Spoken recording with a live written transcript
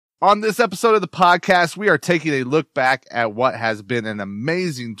On this episode of the podcast, we are taking a look back at what has been an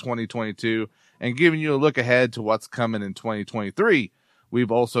amazing 2022 and giving you a look ahead to what's coming in 2023.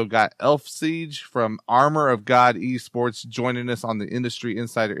 We've also got Elf Siege from Armor of God Esports joining us on the Industry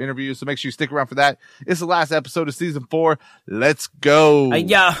Insider interview. So make sure you stick around for that. It's the last episode of season 4. Let's go. Hey,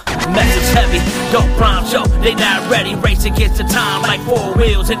 yeah, message heavy. Don't prime show. They not ready. Race against the time like 4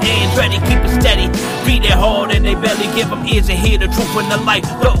 wheels and ends ready. Keep it steady. Beat it hard and they barely give them ears and hear the truth in the light.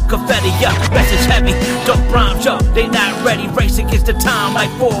 Throw confetti. Yeah, message heavy. Don't prime show. They not ready. Race against the time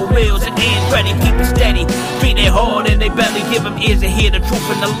like 4 wheels and ends ready. Keep it steady. Beat it hard and they barely give them ears and hear the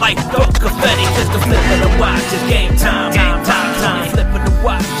truth in the light. Throw confetti. Just the flip of the watch. It's game time. Game time. Flip of the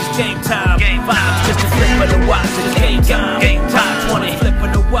watch. It's game time. Game time. Just the flip of the watch. It's game time. Game time. 20. Flip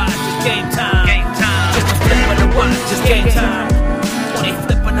of the watch. It's game time. Game time. Just the flip of the watch. It's game time. 20.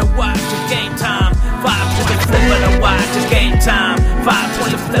 Flip of the watch. It's game time. 520. Flip of the watch. It's game time.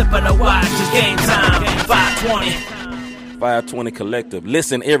 520. Flip of the watch. It's game time. 520. 520 Collective.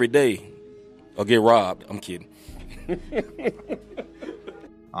 Listen every day or get robbed. I'm kidding.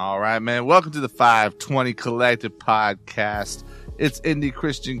 All right, man. Welcome to the 520 Collective podcast. It's indie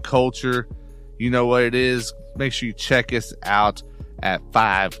Christian culture. You know what it is. Make sure you check us out at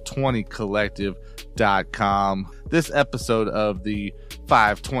 520collective.com. This episode of the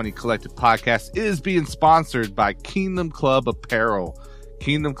 520 Collective podcast is being sponsored by Kingdom Club Apparel.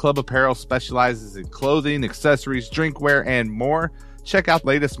 Kingdom Club Apparel specializes in clothing, accessories, drinkware, and more. Check out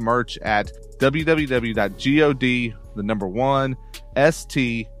latest merch at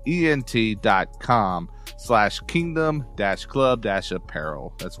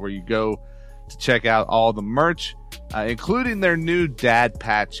www.godstent.com/kingdom-club-apparel. That's where you go to check out all the merch, including their new dad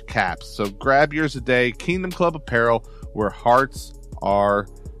patch caps. So grab yours today. Kingdom Club Apparel, where hearts are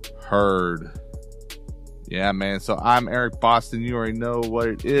heard. Yeah, man. So I'm Eric Boston. You already know what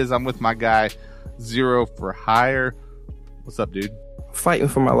it is. I'm with my guy, Zero for Hire. What's up, dude? Fighting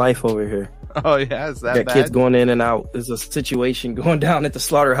for my life over here. Oh, yeah? Is that bad? Kids going in and out. There's a situation going down at the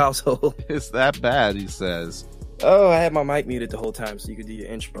Slaughter household. It's that bad, he says. Oh, I had my mic muted the whole time so you could do your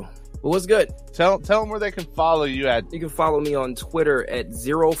intro. But what's good? Tell them where they can follow you at. You can follow me on Twitter at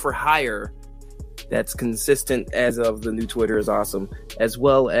Zero for Hire. That's consistent as of the new Twitter is awesome. As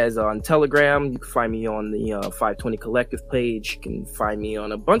well as on Telegram. You can find me on the 520 Collective page. You can find me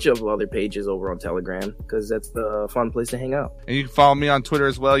on a bunch of other pages over on Telegram because that's the fun place to hang out. And you can follow me on Twitter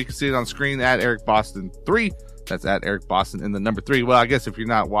as well. You can see it on screen at Eric Boston 3. That's at Eric Boston and the number 3. Well, I guess if you're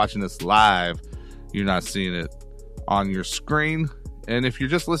not watching this live, you're not seeing it on your screen. And if you're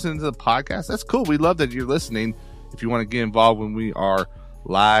just listening to the podcast, that's cool. We love that you're listening. If you want to get involved when we are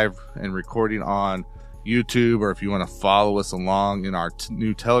live and recording on YouTube, or if you want to follow us along in our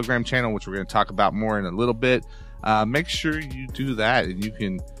new Telegram channel, which we're going to talk about more in a little bit, make sure you do that and you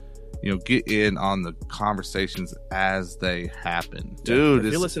can, get in on the conversations as they happen. Dude,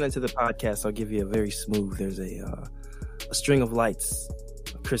 if you're listening to the podcast, I'll give you a very smooth. There's a string of lights,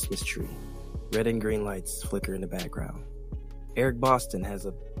 a Christmas tree, red and green lights flicker in the background. Eric Boston has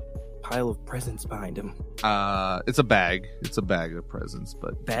a pile of presents behind him. It's a bag. It's a bag of presents,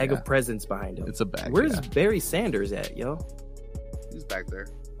 but bag of presents behind him. It's a bag. Where's Barry Sanders at, yo? He's back there.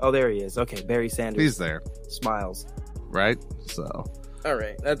 Oh, there he is. Okay, Barry Sanders. He's there. Smiles. Right? So. All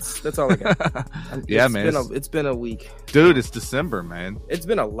right, that's all I got. Yeah, man. It's been a week, dude. It's December, man. It's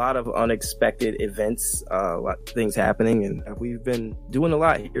been a lot of unexpected events, a lot of things happening, and we've been doing a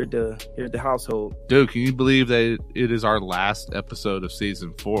lot here at the household. Dude, can you believe that it is our last episode of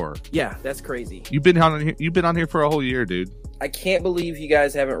season 4? Yeah, that's crazy. You've been on here for a whole year, dude. I can't believe you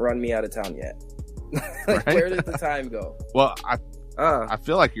guys haven't run me out of town yet. Right? Where did the time go? Well, I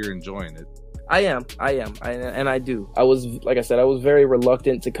feel like you're enjoying it. I am, and I do. I was, like I said, I was very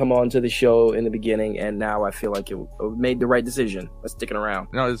reluctant to come on to the show in the beginning, and now I feel like it made the right decision. Let's sticking around.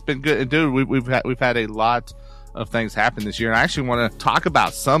 No, it's been good, and dude. We've had a lot of things happen this year, and I actually want to talk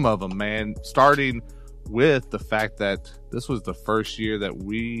about some of them, man. Starting with the fact that this was the first year that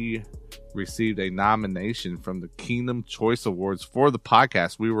we received a nomination from the Kingdom Choice Awards for the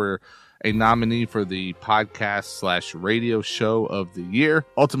podcast. We were a nominee for the podcast/radio show of the year.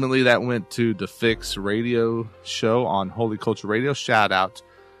 Ultimately, that went to the Fix radio show on Holy Culture Radio. Shout out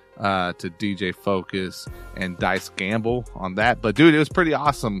to DJ Focus and Dice Gamble on that. But dude, it was pretty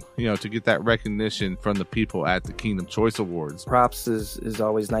awesome, to get that recognition from the people at the Kingdom Choice Awards. Props is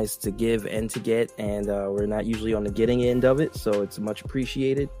always nice to give and to get, and we're not usually on the getting end of it, so it's much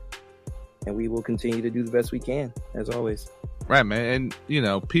appreciated. And we will continue to do the best we can, as always. Right, man.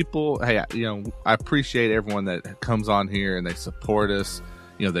 And, people, hey, I appreciate everyone that comes on here and they support us.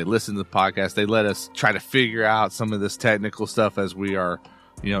 They listen to the podcast. They let us try to figure out some of this technical stuff as we are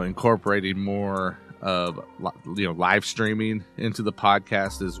incorporating more of live streaming into the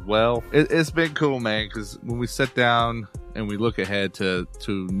podcast as well. It's been cool, man, because when we sit down and we look ahead to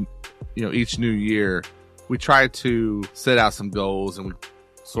each new year, we try to set out some goals, and we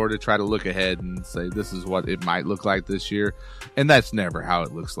sort of try to look ahead and say, this is what it might look like this year. And that's never how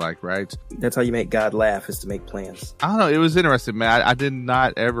it looks like, right? That's how you make God laugh, is to make plans. I don't know. It was interesting, man. I did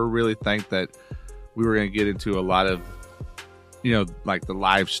not ever really think that we were going to get into a lot of, like the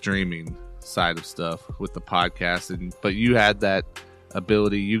live streaming side of stuff with the podcast. But you had that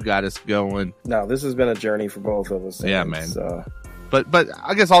ability. You got us going. No, this has been a journey for both of us. Yeah, man. But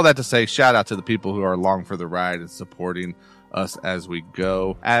I guess all that to say, shout out to the people who are along for the ride and supporting us as we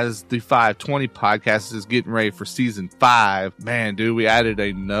go. As the 520 podcast is getting ready for season 5, man, dude, we added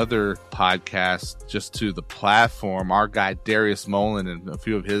another podcast just to the platform. Our guy Darius Mullen and a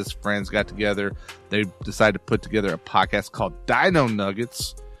few of his friends got together. They decided to put together a podcast called Dino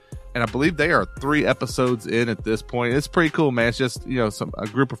Nuggets, and I believe they are 3 episodes in at this point. It's pretty cool, man. It's just, a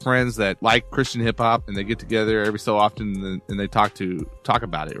group of friends that like Christian hip hop, and they get together every so often and they talk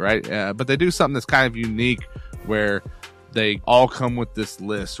about it, right? But they do something that's kind of unique, where they all come with this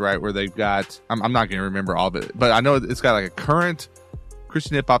list, right? Where they've got, I'm not going to remember all of it, but I know it's got like a current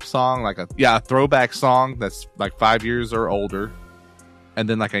Christian hip hop song, like a throwback song that's like 5 years or older, and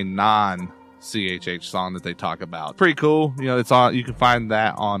then like a non-CHH song that they talk about. Pretty cool. It's on. You can find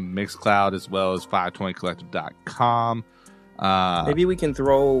that on Mixcloud as well as 520collective.com. Maybe we can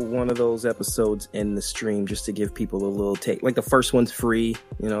throw one of those episodes in the stream just to give people a little take. Like the first one's free,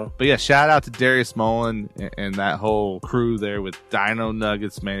 But yeah, shout out to Darius Mullen and that whole crew there with Dino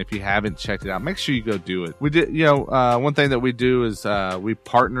Nuggets, man. If you haven't checked it out, make sure you go do it. We did, one thing that we do is we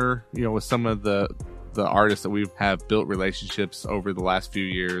partner, with some of the artists that we have built relationships over the last few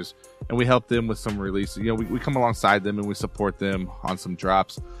years, and we help them with some releases. We come alongside them and we support them on some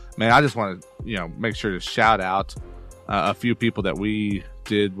drops. Man, I just want to, make sure to shout out a few people that we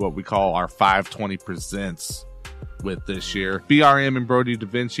did what we call our 520 Presents with this year. BRM and Brody Da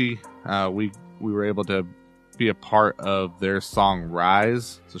Vinci, we were able to be a part of their song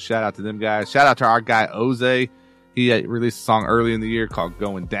Rise. So shout out to them guys. Shout out to our guy Oze. He released a song early in the year called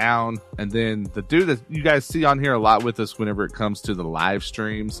Going Down. And then the dude that you guys see on here a lot with us whenever it comes to the live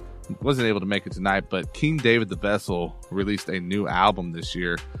streams, wasn't able to make it tonight, but King David the Vessel released a new album this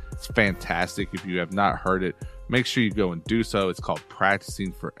year. It's fantastic. If you have not heard it, make sure you go and do so. It's called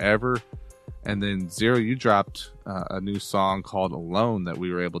Practicing Forever. And then Zero, you dropped a new song called Alone that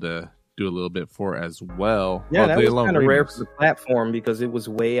we were able to do a little bit for as well. Yeah, that was kind of rare for the platform because it was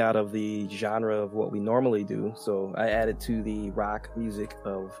way out of the genre of what we normally do. So I added to the rock music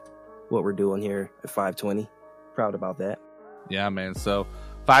of what we're doing here at 520. Proud about that. Yeah, man. So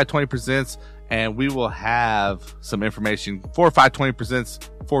 520 Presents, and we will have some information for 520 Presents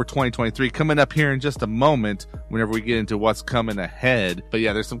for 2023 coming up here in just a moment whenever we get into what's coming ahead. But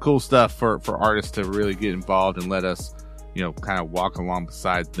yeah, there's some cool stuff for artists to really get involved and let us, kind of walk along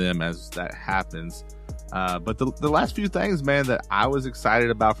beside them as that happens. But the last few things, man, that I was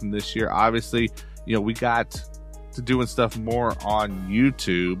excited about from this year, obviously, we got to doing stuff more on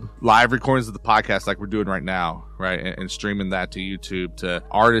YouTube, live recordings of the podcast like we're doing right now, right? And streaming that to YouTube, to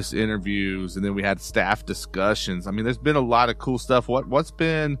artist interviews, and then we had staff discussions. I mean, there's been a lot of cool stuff. What's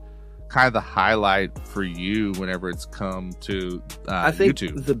been kind of the highlight for you whenever it's come to I think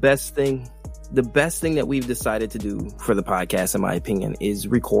YouTube? The best thing that we've decided to do for the podcast, in my opinion, is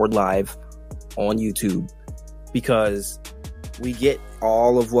record live on YouTube, because we get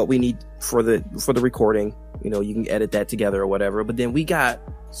all of what we need for the recording. You can edit that together or whatever, but then we've had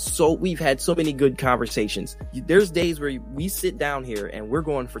so many good conversations. There's days where we sit down here and we're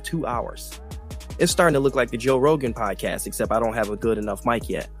going for 2 hours. It's starting to look like the Joe Rogan podcast, except I don't have a good enough mic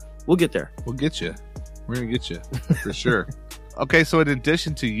yet. We'll get there. We'll get you. We're going to get you for sure. Okay. So in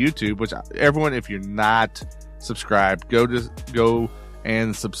addition to YouTube, which everyone, if you're not subscribed, go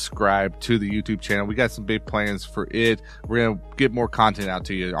and subscribe to the YouTube channel. We got some big plans for it. We're going to get more content out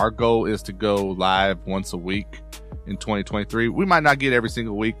to you. Our goal is to go live once a week in 2023. We might not get every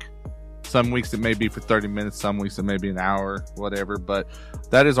single week. Some weeks it may be for 30 minutes. Some weeks it may be an hour, whatever. But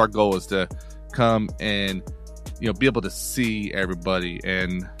that is our goal, is to come and, be able to see everybody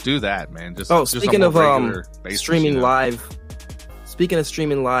and do that, man. Speaking of streaming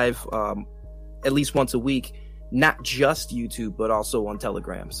live, at least once a week, not just YouTube, but also on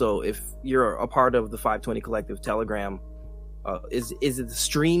Telegram. So if you're a part of the 520 Collective Telegram, is it the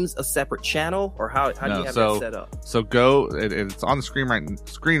streams a separate channel, or how do you have that set up? So go, it's on the screen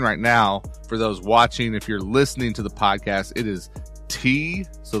right now for those watching. If you're listening to the podcast, it is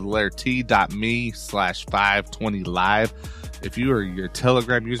so the letter T.me/520 live. if you are your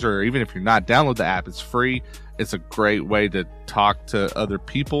Telegram user, or even if you're not, download the app. It's free. It's a great way to talk to other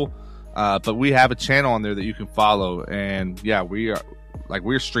people. But we have a channel on there that you can follow, and yeah,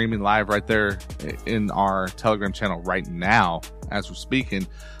 we're streaming live right there in our Telegram channel right now as we're speaking.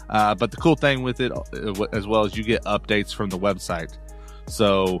 But the cool thing with it as well is you get updates from the website.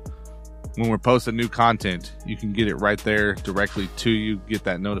 So when we're posting new content, you can get it right there directly to you, get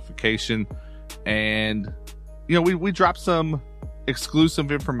that notification. And, you know, we drop some exclusive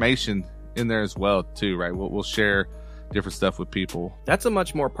information in there as well too, right? We'll share different stuff with people. That's a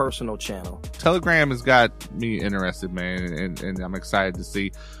much more personal channel. Telegram has got me interested, man, and I'm excited to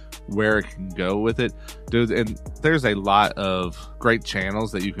see where it can go with it, dude. And there's a lot of great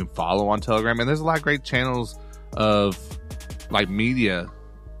channels that you can follow on Telegram, and there's a lot of great channels of like media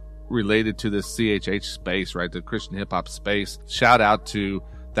related to this CHH space, right? The Christian hip hop space. Shout out to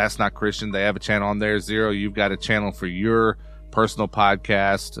That's Not Christian. They have a channel on there. Zero, you've got a channel for your personal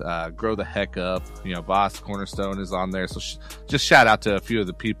podcast. Grow the Heck Up. You know, Voss Cornerstone is on there. So just shout out to a few of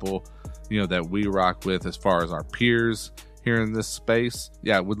the people, you know, that we rock with as far as our peers here in this space.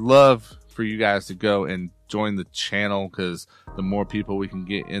 Yeah, would love for you guys to go and join the channel, because the more people we can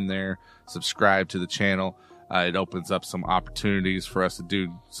get in there, subscribe to the channel, it opens up some opportunities for us to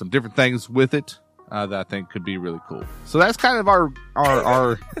do some different things with it that I think could be really cool. So that's kind of our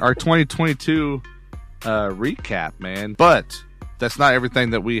 2022 recap, man. But that's not everything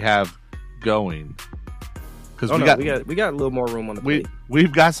that we have going, because we got a little more room on the plate.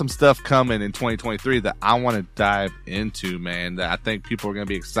 We've got some stuff coming in 2023 that I want to dive into, man, that I think people are going to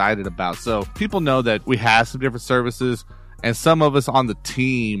be excited about. So people know that we have some different services, and some of us on the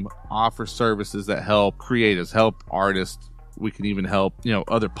team offer services that help creatives, help artists. We can even help, you know,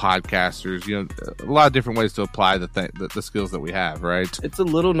 other podcasters, you know, a lot of different ways to apply the skills that we have, right? It's a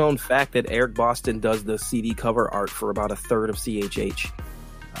little known fact that Eric Boston does the CD cover art for about a third of CHH.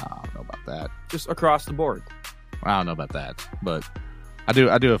 I don't know about that. Just across the board. I don't know about that, but I do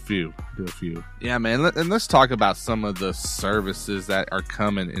a few. Yeah, man. And let's talk about some of the services that are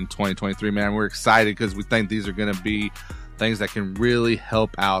coming in 2023, man. We're excited because we think these are going to be things that can really help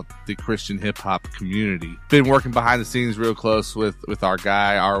out the Christian hip hop community. Been working behind the scenes real close with our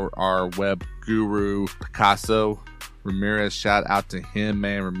guy, our web guru, Pacaso Ramirez. Shout out to him,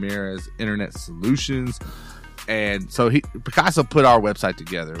 man. Ramirez Internet Solutions. And so Pacaso put our website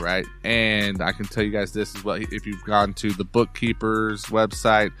together, right? And I can tell you guys this as well. If you've gone to the Bookkeeper's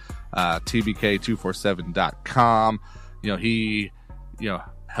website, tbk247.com, you know, he, you know,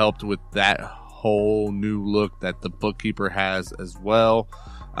 helped with that whole new look that the Bookkeeper has as well.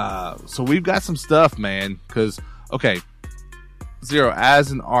 So we've got some stuff, man, because, okay, Zero,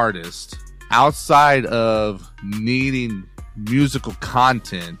 as an artist, outside of needing musical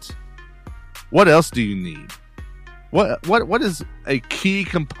content, what else do you need? What is a key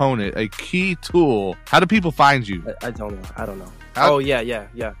component, a key tool? How do people find you? I don't know. Yeah.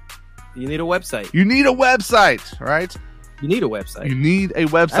 You need a website. You need a website, right? You need a website. I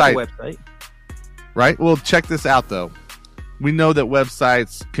have a website. Right? Well, check this out, though. We know that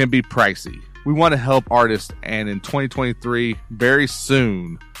websites can be pricey. We want to help artists, and in 2023, very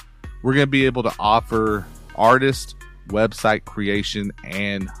soon, we're going to be able to offer artists website creation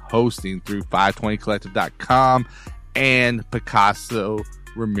and hosting through 520collective.com and Pacaso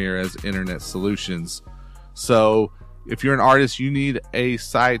Ramirez Internet Solutions. So if you're an artist, you need a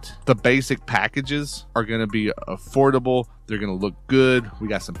site. The basic packages are going to be affordable. They're going to look good. We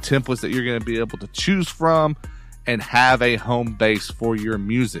got some templates that you're going to be able to choose from and have a home base for your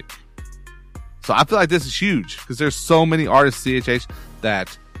music. So I feel like this is huge because there's so many artists, CHH,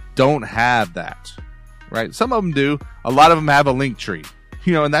 that don't have that, right? Some of them do. A lot of them have a link tree,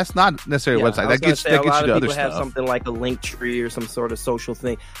 you know, and that's not necessarily a website. That gets you to other stuff. A lot of people have something like a link tree or some sort of social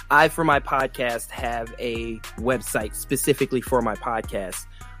thing. I, for my podcast, have a website specifically for my podcast.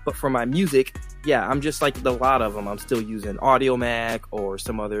 But for my music, yeah, I'm just like a lot of them. I'm still using Audiomack or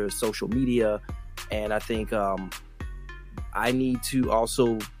some other social media. And I think I need to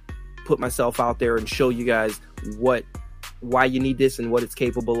also put myself out there and show you guys why you need this and what it's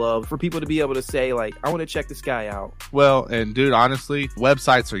capable of, for people to be able to say, like, I want to check this guy out. Well, and dude, honestly,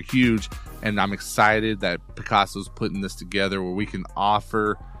 websites are huge, and I'm excited that Pacaso's putting this together where we can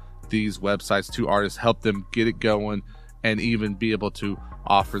offer these websites to artists, help them get it going, and even be able to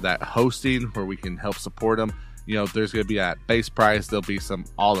offer that hosting where we can help support them. You know, there's going to be at base price. There'll be some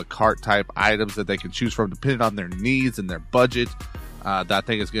a la carte type items that they can choose from depending on their needs and their budget. That I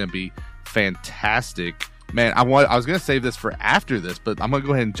think is going to be fantastic. Man, I was going to save this for after this, but I'm going to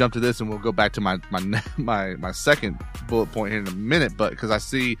go ahead and jump to this, and we'll go back to my second bullet point here in a minute. But because I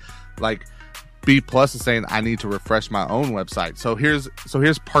see, like, B Plus is saying I need to refresh my own website. So here's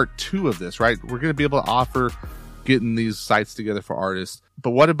part 2 of this, right? We're going to be able to offer getting these sites together for artists.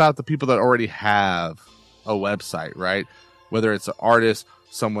 But what about the people that already have a website, right? Whether it's an artist,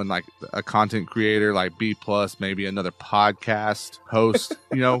 someone like a content creator like B Plus, maybe another podcast host,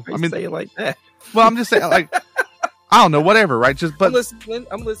 you know, I mean, say it like that. Well, I'm just saying, like, I don't know, whatever, right? I'm listening.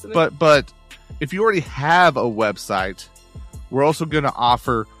 But if you already have a website, we're also going to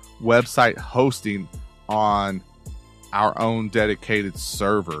offer website hosting on our own dedicated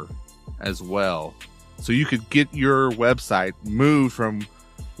server as well. So you could get your website moved from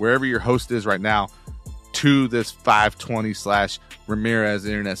wherever your host is right now to this 520/Ramirez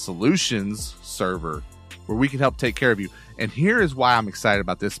Internet Solutions server where we can help take care of you. And here is why I'm excited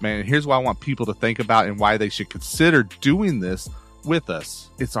about this, man. And here's why I want people to think about and why they should consider doing this with us.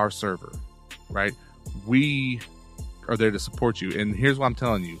 It's our server, right? We are there to support you. And here's what I'm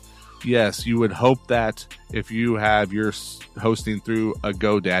telling you. Yes, you would hope that if you have your hosting through a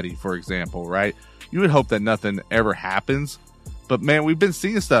GoDaddy, for example, right? You would hope that nothing ever happens. But man, we've been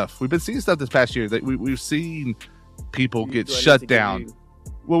seeing stuff. We've been seeing stuff this past year that we've seen people get shut down.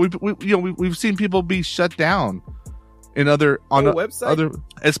 Well, we've seen people be shut down in other website.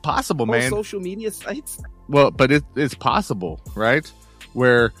 It's possible, man. Social media sites. Well, but it's possible, right?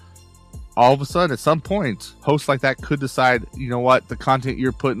 Where all of a sudden, at some point, hosts like that could decide, you know what, the content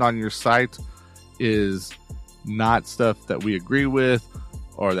you're putting on your site is not stuff that we agree with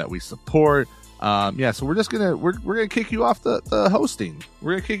or that we support. So we're just gonna kick you off the hosting.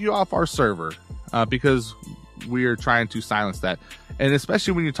 We're gonna kick you off our server because we are trying to silence that. And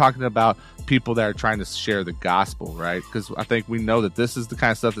especially when you're talking about people that are trying to share the gospel, right? Because I think we know that this is the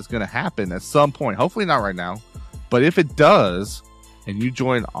kind of stuff that's going to happen at some point. Hopefully not right now, but if it does, and you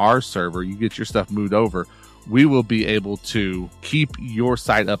join our server, you get your stuff moved over, we will be able to keep your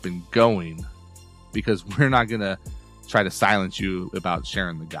site up and going because we're not going to try to silence you about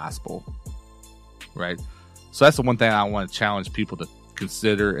sharing the gospel, right? So that's the one thing I want to challenge people to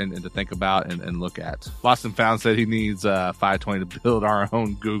consider and to think about and look at. Lost and Found said he needs 520 to build our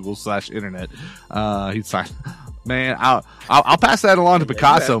own Google/internet. He's like, man, I'll pass that along to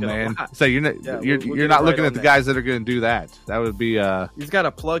Pacaso, man. Say you're not looking at the guys that are going to do that. That would be he's got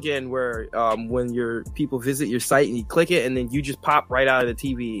a plug-in where when your people visit your site and you click it and then you just pop right out of the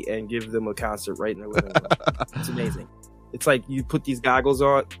TV and give them a concert right in their living room. It's amazing. It's like you put these goggles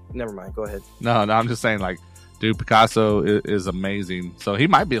on. Never mind. Go ahead. No, I'm just saying, like, dude, Pacaso is amazing. So he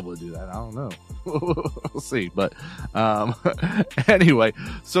might be able to do that. I don't know. We'll see. But anyway,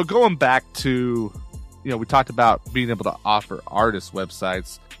 so going back to, we talked about being able to offer artist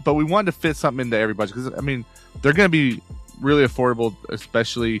websites, but we wanted to fit something into everybody because, I mean, they're going to be really affordable,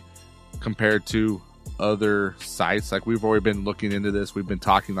 especially compared to other sites. Like, we've already been looking into this. We've been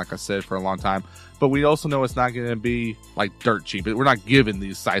talking, like I said, for a long time. But we also know it's not going to be like dirt cheap. We're not giving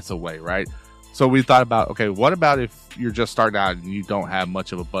these sites away, right? So we thought about, okay, what about if you're just starting out and you don't have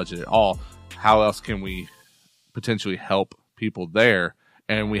much of a budget at all? How else can we potentially help people there?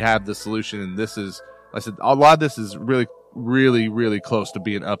 And we have the solution. And this is, like I said, a lot of this is really, really, really close to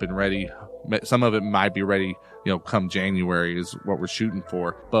being up and ready. Some of it might be ready, come January is what we're shooting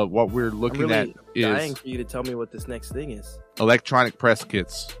for. But what we're looking at is dying for you to tell me what this next thing is. Electronic press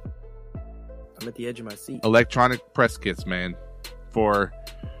kits. I'm at the edge of my seat. Electronic press kits, man, for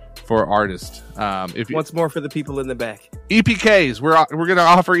artists. Once more for the people in the back. EPKs. We're going to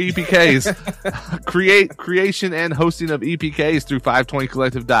offer EPKs. Creation and hosting of EPKs through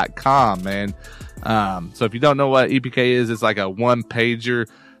 520collective.com, man. So if you don't know what EPK is, it's like a one pager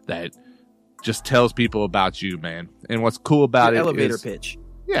that just tells people about you, man. And what's cool about elevator pitch.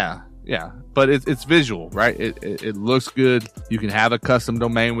 Yeah. But it's visual, right? It looks good. You can have a custom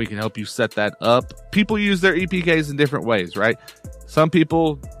domain. We can help you set that up. People use their EPKs in different ways, right? Some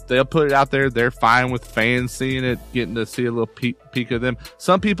people, they'll put it out there. They're fine with fans seeing it, getting to see a little peek of them.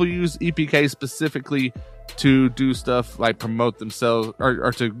 Some people use EPK specifically to do stuff like promote themselves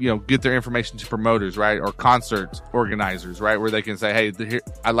or to, get their information to promoters, right? Or concert organizers, right? Where they can say, hey,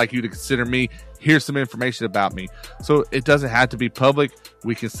 I'd like you to consider me. Here's some information about me. So it doesn't have to be public.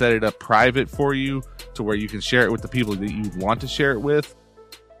 We can set it up private for you to where you can share it with the people that you want to share it with.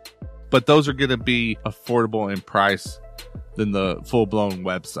 But those are going to be affordable in price than the full-blown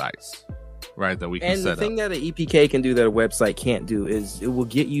websites, right, that we can set up. And the thing that an EPK can do that a website can't do is it will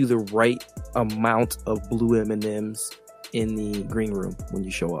get you the right amount of blue M&Ms in the green room when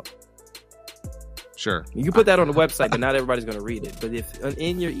you show up. Sure. You can put that on the website, but not everybody's going to read it. But if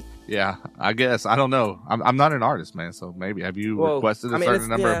in your... Yeah, I guess. I don't know. I'm not an artist, man, so maybe. Have you requested a certain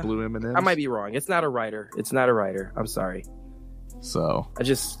number of blue M&Ms? I might be wrong. It's not a writer. I'm sorry. So...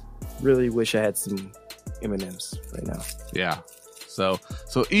 really wish I had some M&Ms right now. Yeah. So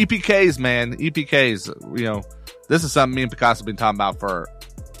EPKs, man, EPKs. You know, this is something me and Pacaso have been talking about for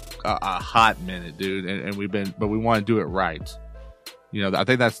a hot minute, dude, and we want to do it right. You know, I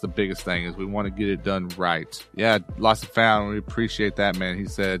think that's the biggest thing is we want to get it done right. Yeah, Lost and Found, we appreciate that, man. He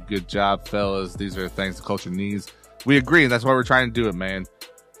said, "Good job, fellas. These are the things the culture needs." We agree, and that's why we're trying to do it, man.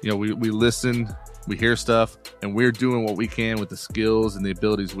 You know, we listen, we hear stuff, and we're doing what we can with the skills and the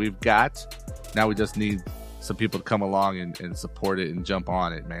abilities we've got. Now we just need some people to come along and support it and jump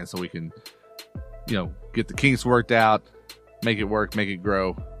on it, man, so we can, you know, get the kinks worked out, make it work, make it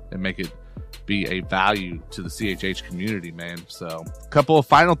grow, and make it be a value to the CHH community, man. So a couple of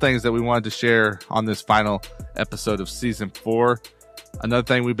final things that we wanted to share on this final episode of season 4. Another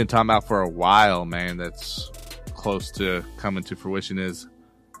thing we've been talking about for a while, man, that's close to coming to fruition is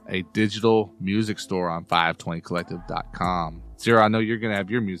a digital music store on 520collective.com. Zero, I know you're going to have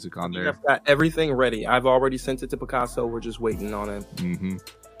your music on there. I've got everything ready. I've already sent it to Pacaso. We're just waiting on it. Mm-hmm.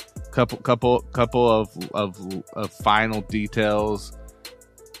 Couple of final details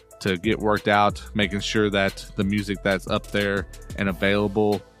to get worked out, making sure that the music that's up there and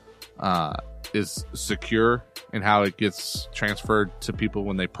available is secure in how it gets transferred to people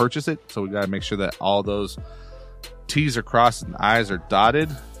when they purchase it. So we got to make sure that all those T's are crossed and I's are dotted.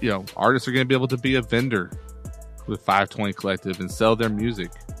 You know, artists are going to be able to be a vendor with 520 Collective and sell their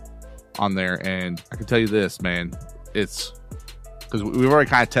music on there. And I can tell you this, man, it's because we've already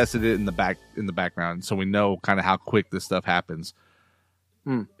kind of tested it in the background, so we know kind of how quick this stuff happens.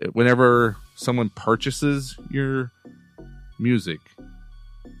 Whenever someone purchases your music,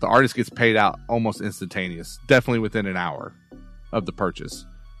 the artist gets paid out almost instantaneous, definitely within an hour of the purchase.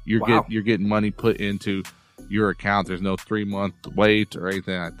 You're getting money put into your account. There's no 3-month wait or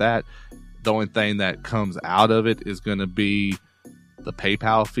anything like that. The only thing that comes out of it is going to be the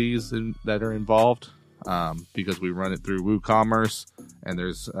PayPal fees that are involved, because we run it through WooCommerce, and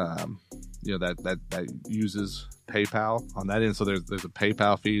there's that uses PayPal on that end. So there's a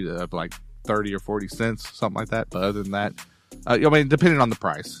PayPal fee of like 30 or 40 cents, something like that. But other than that, I mean, depending on the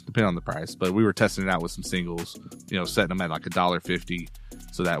price. But we were testing it out with some singles, you know, setting them at like $1.50,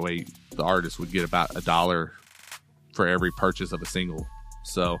 so that way the artist would get about $1 for every purchase of a single.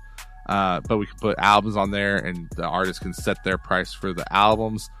 So, but we can put albums on there, and the artist can set their price for the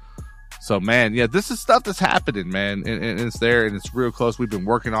albums. So, man, yeah, this is stuff that's happening, man, and it's there, and it's real close. We've been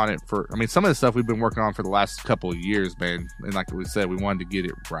working on it some of the stuff we've been working on for the last couple of years, man. And like we said, we wanted to get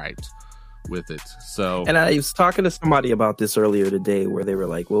it right with it. So, and I was talking to somebody about this earlier today, where they were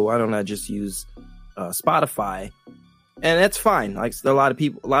like, "Well, why don't I just use Spotify?" And that's fine. Like, a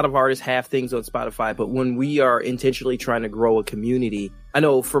lot of artists have things on Spotify, but when we are intentionally trying to grow a community, I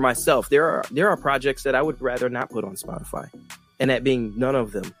know for myself, there are projects that I would rather not put on Spotify, and that being none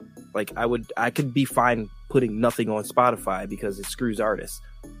of them. Like, I could be fine putting nothing on Spotify because it screws artists.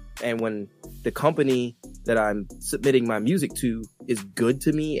 And when the company that I'm submitting my music to is good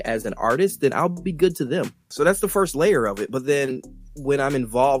to me as an artist, then I'll be good to them. So that's the first layer of it. But then when I'm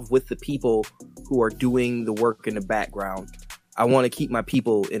involved with the people who are doing the work in the background, I want to keep my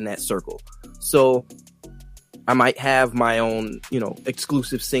people in that circle. So I might have my own, you know,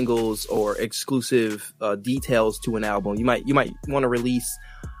 exclusive singles or exclusive details to an album. You might want to release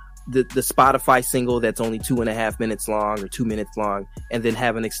the Spotify single that's only 2.5 minutes long or 2 minutes long, and then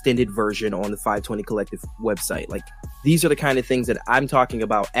have an extended version on the 520 Collective website. Like, these are the kind of things that I'm talking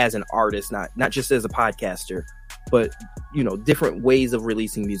about as an artist, not just as a podcaster, but, you know, different ways of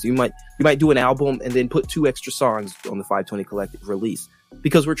releasing music. You might do an album and then put 2 extra songs on the 520 Collective release,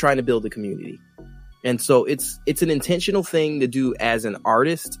 because we're trying to build a community. And so it's an intentional thing to do as an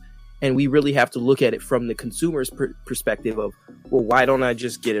artist. And we really have to look at it from the consumer's perspective of, well, why don't I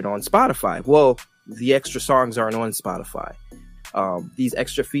just get it on Spotify? Well, the extra songs aren't on Spotify. These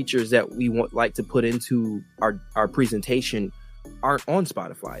extra features that we like to put into our presentation aren't on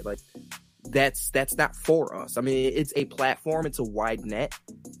Spotify. Like, that's not for us. I mean, it's a platform, it's a wide net,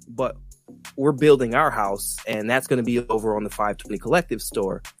 but we're building our house, and that's going to be over on the 520 Collective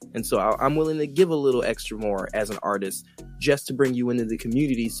store. And so I'm willing to give a little extra more as an artist, just to bring you into the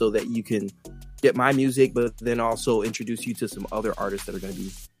community so that you can get my music, but then also introduce you to some other artists that are going to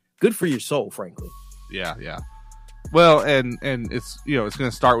be good for your soul, frankly. Yeah. Well, and it's, you know, it's going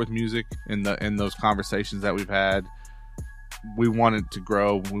to start with music in those conversations that we've had. We want it to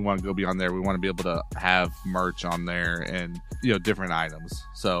grow. We want to go beyond there. We want to be able to have merch on there and, you know, different items.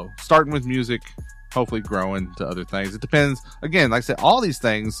 So starting with music, hopefully growing to other things. It depends. Again, like I said, all these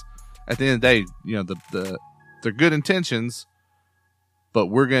things at the end of the day, you know, they're good intentions, but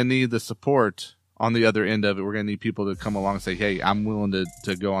we're going to need the support on the other end of it. We're going to need people to come along and say, hey, I'm willing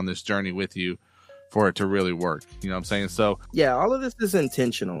to go on this journey with you for it to really work. You know what I'm saying? So yeah, all of this is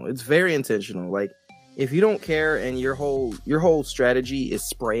intentional. It's very intentional. Like, if you don't care and your whole strategy is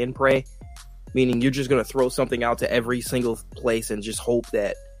spray and pray, meaning you're just going to throw something out to every single place and just hope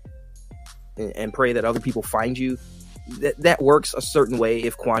that and pray that other people find you, that works a certain way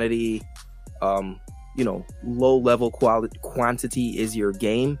if quantity, low level quantity is your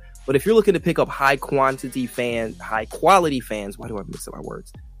game. But if you're looking to pick up high quality fans, why do I mix up my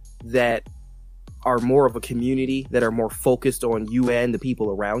words? That are more of a community, that are more focused on you and the people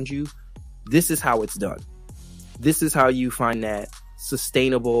around you, this is how it's done. This is how you find that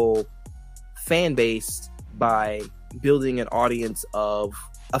sustainable fan base, by building an audience of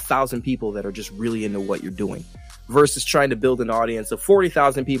 1,000 people that are just really into what you're doing, versus trying to build an audience of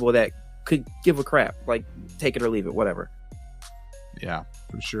 40,000 people that could give a crap, like take it or leave it, whatever. Yeah,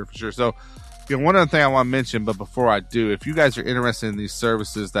 for sure. So, one other thing I want to mention, but before I do, if you guys are interested in these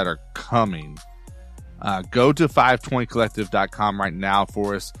services that are coming, go to 520collective.com right now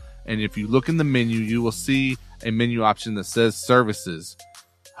for us. And if you look in the menu, you will see a menu option that says services.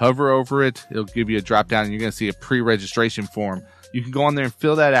 Hover over it. It'll give you a drop down and you're going to see a pre-registration form. You can go on there and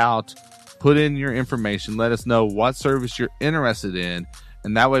fill that out, put in your information, let us know what service you're interested in.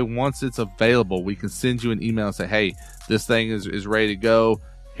 And that way, once it's available, we can send you an email and say, hey, this thing is ready to go.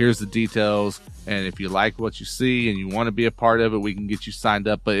 Here's the details. And if you like what you see and you want to be a part of it, we can get you signed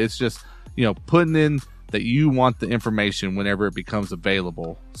up. But it's just, putting in that you want the information whenever it becomes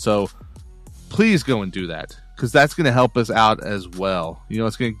available. So please go and do that, because that's going to help us out as well.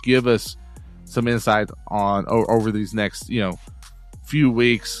 It's going to give us some insight on over these next, few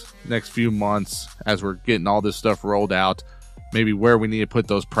weeks, next few months, as we're getting all this stuff rolled out, maybe where we need to put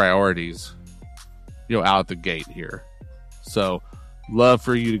those priorities, out the gate here. So love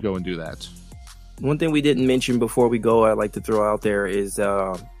for you to go and do that. One thing we didn't mention before we go, I'd like to throw out there is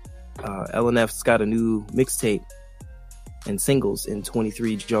LNF's got a new mixtape and singles in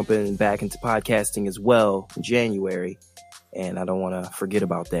 23, jumping back into podcasting as well in January. And I don't want to forget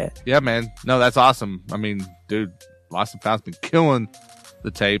about that. Yeah, man. No, that's awesome. I mean, dude, Lost and Found's been killing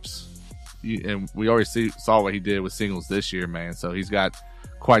the tapes. And we already saw what he did with singles this year, man. So he's got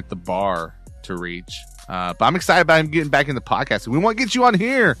quite the bar to reach. But I'm excited about him getting back into podcasting. We want to get you on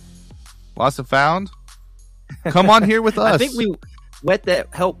here, Lost and Found. Come on here with us. I think we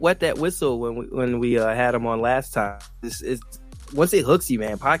help wet that whistle when we had him on last time. Once it hooks you,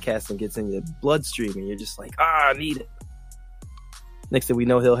 man, podcasting gets in your bloodstream and you're just like, I need it. Next thing we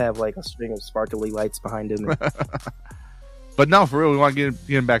know, he'll have like a string of sparkly lights behind him. But no, for real, we want to get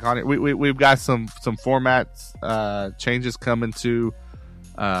him back on it. We've got some formats changes coming to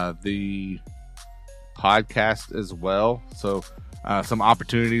the podcast as well. So some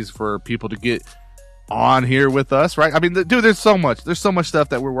opportunities for people to get on here with us, right? I mean, dude, there's so much stuff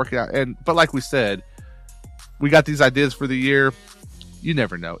that we're working out. But like we said, we got these ideas for the year. You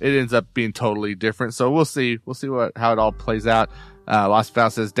never know. It ends up being totally different. So we'll see how it all plays out. Lost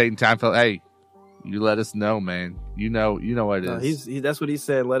Found says Dayton Timefeld. Hey, you let us know, man. You know what it is. That's what he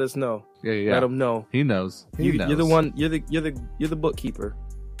said. Let us know. Yeah. Let him know. He knows. He knows. You're the one. You're the bookkeeper.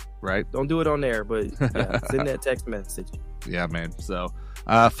 Right. Don't do it on there, but send that text message. Yeah, man. So,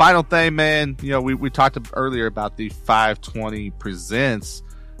 final thing, man. We talked earlier about the 520 Presents,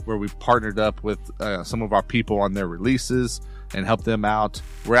 where we partnered up with some of our people on their releases and helped them out.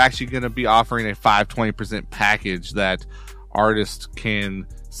 We're actually going to be offering a 520% package that artists can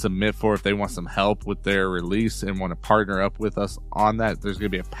submit for if they want some help with their release and want to partner up with us on that. There's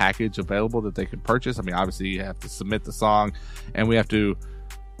going to be a package available that they can purchase. I mean, obviously you have to submit the song, and we have to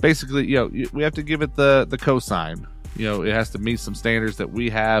basically, we have to give it the cosign. It has to meet some standards that we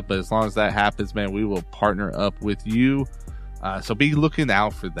have, but as long as that happens, man, we will partner up with you. So be looking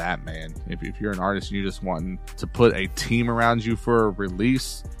out for that, man. If you're an artist and you're just wanting to put a team around you for a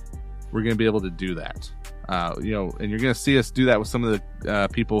release, we're going to be able to do that. And you're going to see us do that with some of the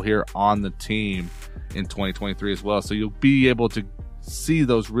people here on the team in 2023 as well. So you'll be able to see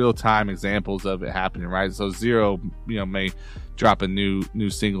those real-time examples of it happening, right? So Zero, may drop a new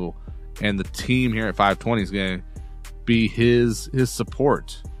single, and the team here at 520 is going to be his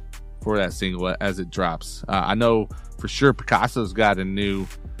support for that single as it drops. I know for sure Pacaso's got a new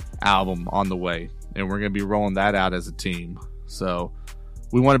album on the way, and we're going to be rolling that out as a team. So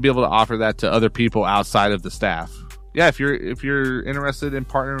we want to be able to offer that to other people outside of the staff. Yeah, if you're interested in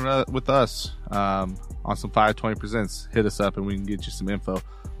partnering with us on some 520 Presents, hit us up and we can get you some info. Like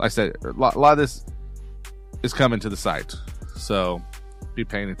I said, a lot of this is coming to the site, so be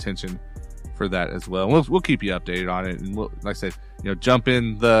paying attention for that as well. We'll keep you updated on it, and we'll, like I said, jump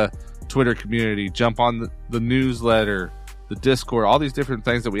in the Twitter community, jump on the newsletter, the Discord, all these different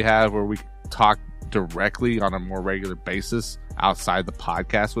things that we have where we talk directly on a more regular basis outside the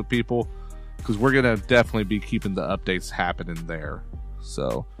podcast with people, because we're gonna definitely be keeping the updates happening there.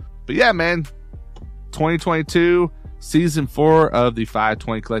 So, but yeah, man, 2022 season 4 of the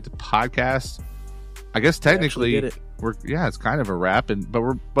 520 Collective podcast. I guess technically it's kind of a wrap,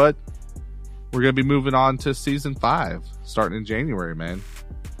 but we're gonna be moving on to season 5 starting in January, man.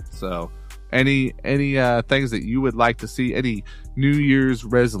 So any things that you would like to see, any New Year's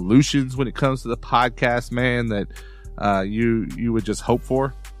resolutions when it comes to the podcast, man, that you would just hope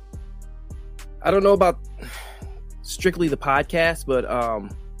for? I don't know about strictly the podcast, but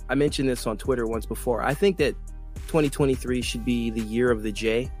I mentioned this on Twitter once before. I think that 2023 should be the year of the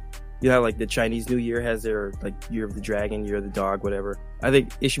J. You know, like the Chinese New Year has their like year of the dragon, year of the dog, whatever. I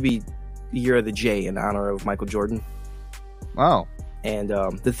think it should be the year of the J in honor of Michael Jordan. Wow. And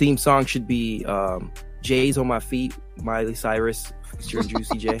the theme song should be J's on My Feet, Miley Cyrus, featuring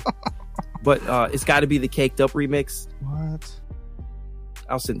Juicy J. But it's got to be the Caked Up remix. What?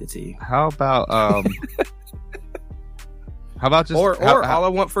 I'll send it to you. How about just all I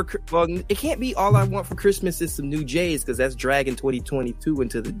want for it can't be all I want for Christmas is some new J's, because that's dragging 2022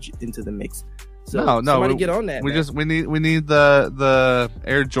 into the mix. So no, somebody get on that. We need the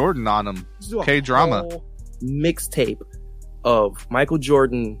Air Jordan on them. K drama mixtape of Michael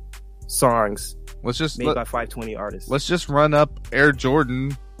Jordan songs. Let's just made by 520 artists. Let's just run up Air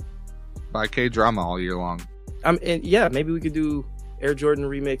Jordan by K drama all year long. And yeah, maybe we could do Air Jordan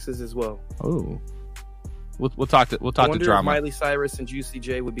remixes as well. Oh, we'll talk to I wonder drama. If Miley Cyrus and Juicy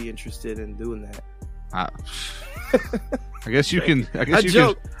J would be interested in doing that. I guess you can. I guess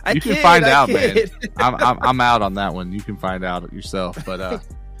you can find out, man. I'm out on that one. You can find out yourself. But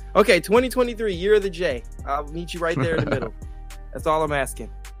okay, 2023 year of the J. I'll meet you right there in the middle. That's all I'm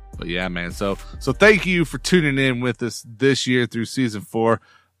asking. But yeah, man. So thank you for tuning in with us this year through season 4.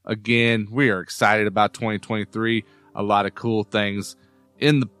 Again, we are excited about 2023. A lot of cool things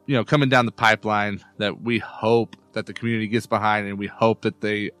in the coming down the pipeline that we hope that the community gets behind, and we hope that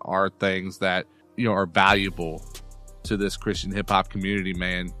they are things that are valuable to this Christian hip hop community,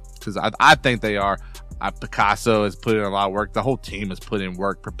 man. Because I think they are. Pacaso has put in a lot of work. The whole team has put in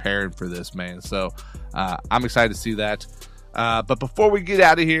work preparing for this, man. So I'm excited to see that. But before we get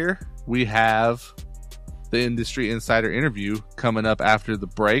out of here, we have the Industry Insider interview coming up after the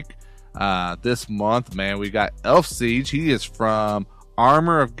break. This month, man, we got Elf Siege. He is from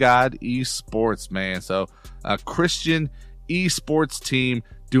Armor of God Esports, man. So a Christian esports team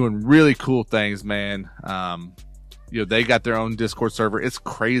doing really cool things, man. They got their own Discord server. It's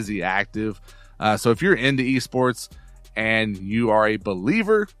crazy active. So if you're into esports and you are a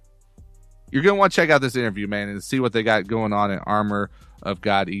believer, you're going to want to check out this interview, man, and see what they got going on at Armor of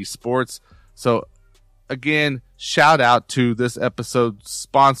God Esports. So again, shout out to this episode's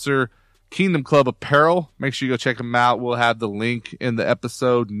sponsor, Kingdom Club Apparel. Make sure you go check them out. We'll have the link in the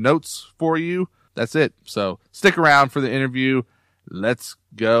episode notes for you. That's it. So stick around for the interview. Let's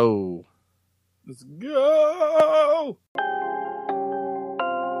go. Let's go.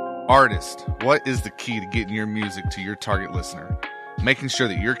 Artist, what is the key to getting your music to your target listener? Making sure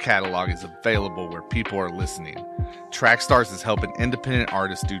that your catalog is available where people are listening. Trackstars is helping independent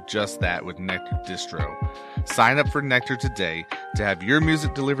artists do just that with Nectar Distro. Sign up for Nectar today to have your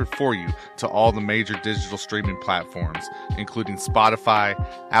music delivered for you to all the major digital streaming platforms, including Spotify,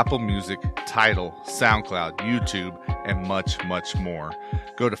 Apple Music, Tidal, SoundCloud, YouTube, and much, much more.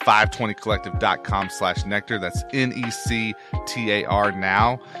 Go to 520collective.com/nectar, that's NECTAR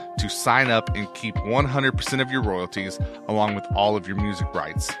now, to sign up and keep 100% of your royalties along with all of your music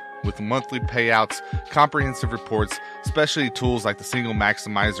rights. With monthly payouts, comprehensive reports, specialty tools like the Single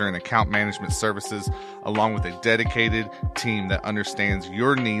Maximizer and account management services, along with a dedicated team that understands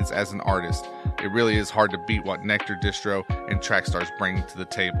your needs as an artist, it really is hard to beat what Nectar Distro and Trackstars bring to the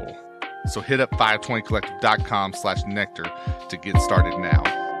table. So hit up 520collective.com/nectar to get started now.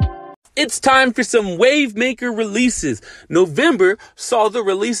 It's time for some Wavemaker releases. November saw the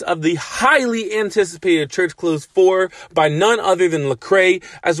release of the highly anticipated Church Clothes 4 by none other than Lecrae,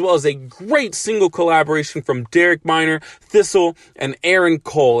 as well as a great single collaboration from Derek Minor, Thistle, and Aaron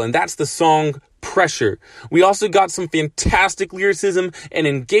Cole, and that's the song Pressure. We also got some fantastic lyricism and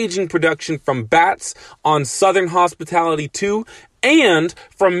engaging production from Bats on Southern Hospitality 2, and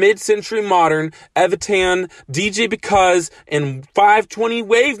from Mid-Century Modern, Evitan, DJ Because, and 520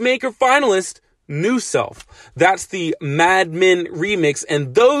 Wavemaker finalist, New Self. That's the Mad Men remix,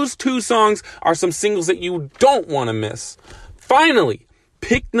 and those two songs are some singles that you don't want to miss. Finally,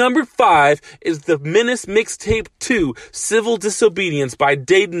 Pick number 5 is the Menace Mixtape 2, Civil Disobedience by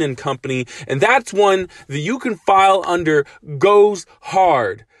Dayton and Company, and that's one that you can file under Goes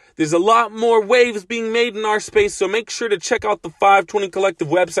Hard. There's a lot more waves being made in our space, so make sure to check out the 520 Collective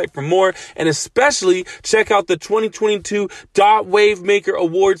website for more, and especially check out the 2022 Wavemaker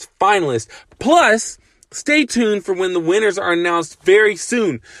Awards finalists. Plus, stay tuned for when the winners are announced very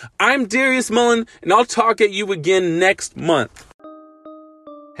soon. I'm Darius Mullen, and I'll talk at you again next month.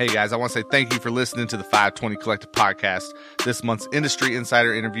 Hey guys, I want to say thank you for listening to the 520 Collective podcast. This month's Industry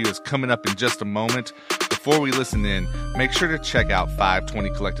Insider interview is coming up in just a moment. Before we listen in, make sure to check out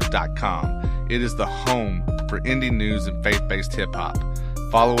 520collective.com. It is the home for indie news and faith-based hip-hop.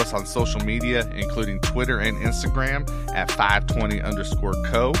 Follow us on social media, including Twitter and Instagram at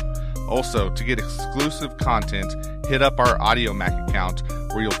 520_co. Also, to get exclusive content, hit up our Audio Mac account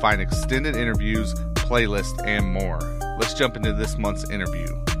where you'll find extended interviews, playlists, and more. Let's jump into this month's interview.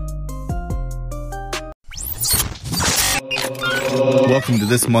 Welcome to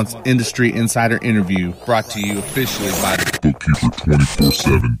this month's Industry Insider interview, brought to you officially by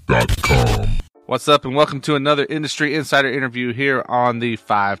Bookkeeper247.com. What's up, and welcome to another Industry Insider interview here on the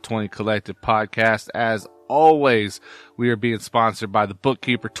 520 Collective podcast. As always, we are being sponsored by the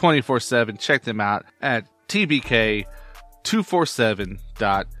Bookkeeper 24/7. Check them out at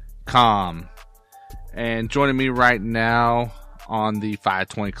tbk247.com. And joining me right now on the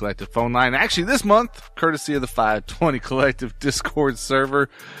 520 Collective phone line, actually this month, courtesy of the 520 Collective Discord server,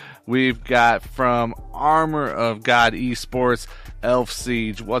 we've got from Armor of God Esports, Elf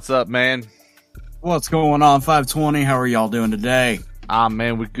Siege. What's up, man? What's going on, 520? How are y'all doing today?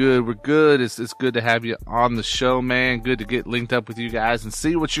 Man, we're good. We're good. It's good to have you on the show, man. Good to get linked up with you guys and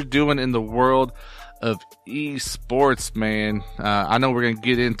see what you're doing in the world of esports, man. I know we're going to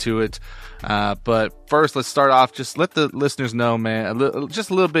get into it. But first, let's start off. Just let the listeners know, man, just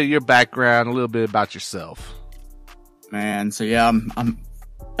a little bit of your background, a little bit about yourself. Man, so yeah, I'm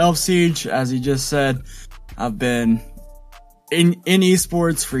Elf Siege, as he just said. I've been in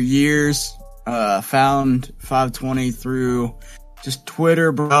esports for years. Found 520 through just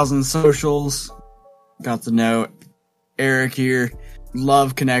Twitter, browsing socials. Got to know Eric here.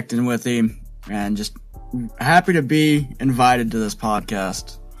 Love connecting with him, and just happy to be invited to this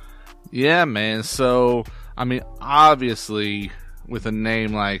podcast. Yeah, man. So, I mean, obviously, with a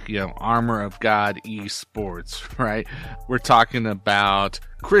name like, Armor of God Esports, right? We're talking about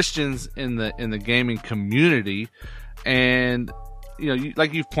Christians in the gaming community, and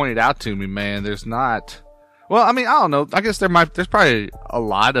like you've pointed out to me, man, there's not. Well, I mean, I don't know. I guess there's probably a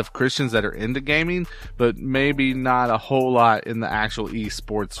lot of Christians that are into gaming, but maybe not a whole lot in the actual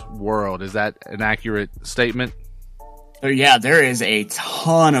esports world. Is that an accurate statement? So yeah, there is a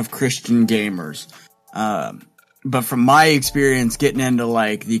ton of Christian gamers. But from my experience getting into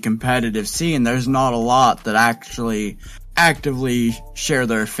like the competitive scene, there's not a lot that actually actively share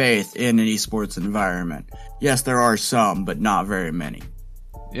their faith in an esports environment. Yes, there are some, but not very many.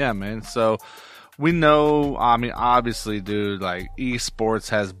 Yeah, man. So we know, I mean, obviously, dude, like esports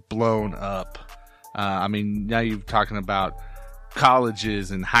has blown up. I mean, now you're talking about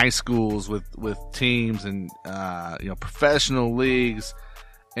colleges and high schools with teams and professional leagues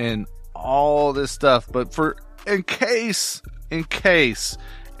and all this stuff. But in case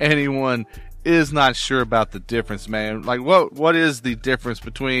anyone is not sure about the difference, man, like what is the difference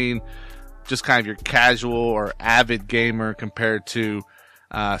between just kind of your casual or avid gamer compared to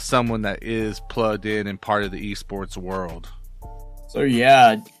someone that is plugged in and part of the esports world? So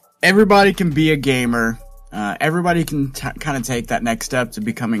yeah, everybody can be a gamer. Everybody can kind of take that next step to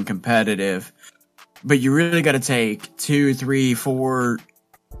becoming competitive, but you really got to take 2, 3, 4,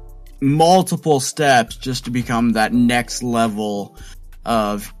 multiple steps just to become that next level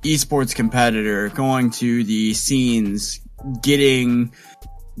of esports competitor, going to the scenes, getting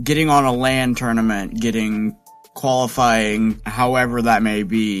on a LAN tournament, qualifying, however that may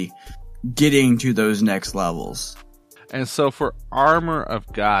be, getting to those next levels. And so for Armor of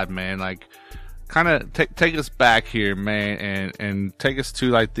God, man, like, kind of take us back here, man, and take us to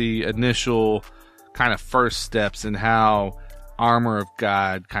like the initial kind of first steps and how Armor of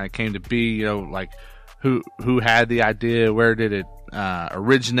God kind of came to be. Like who had the idea, where did it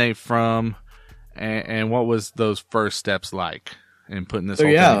originate from, and what was those first steps like in putting this whole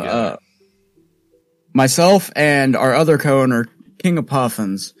thing together? Myself and our other co-owner, King of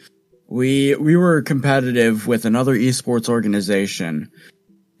Puffins, we were competitive with another esports organization.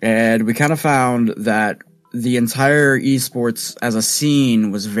 And we kind of found that the entire esports as a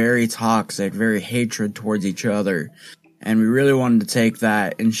scene was very toxic, very hatred towards each other. And we really wanted to take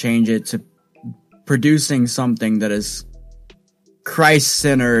that and change it to producing something that is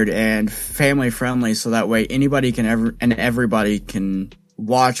Christ-centered and family-friendly, so that way anybody can everybody can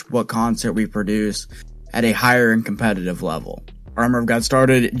watch what content we produce at a higher and competitive level. Armor of God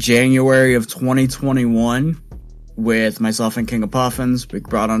started January of 2021 with myself and King of Puffins. We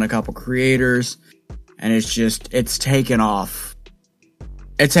brought on a couple creators, and it's taken off.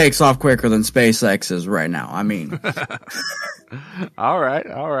 It takes off quicker than SpaceX is right now. I mean, all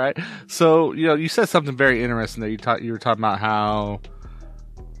right. So, you said something very interesting there. You were talking about how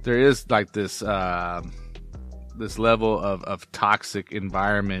there is like this level of toxic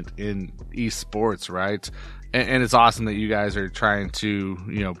environment in esports, right? And it's awesome that you guys are trying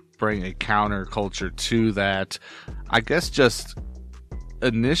to, bring a counter culture to that. I guess just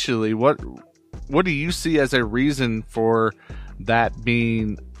initially, what do you see as a reason for that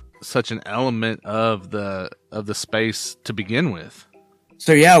being such an element of the space to begin with?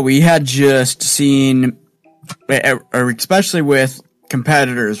 So yeah, we had just seen, especially with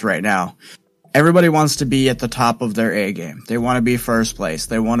competitors right now, everybody wants to be at the top of their A game. They want to be first place.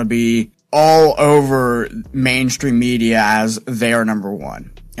 They want to be all over mainstream media as they are number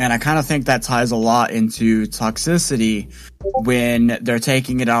one. And I kind of think that ties a lot into toxicity when they're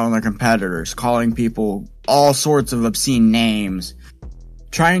taking it out on their competitors, calling people all sorts of obscene names,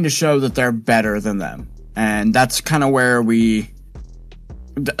 trying to show that they're better than them. And that's kind of where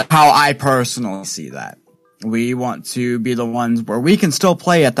how I personally see that. We want to be the ones where we can still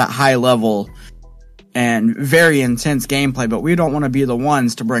play at that high level and very intense gameplay, but we don't want to be the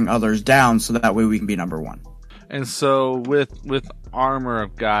ones to bring others down so that way we can be number one. And so with Armor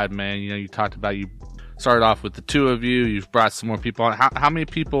of God, man, you talked about, you started off with the two of you, you've brought some more people on. How many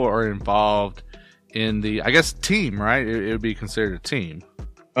people are involved in the, I guess, team, right? It would be considered a team.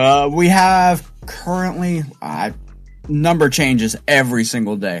 We have currently, number changes every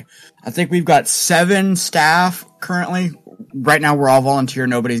single day. I think we've got 7 staff currently. Right now we're all volunteer,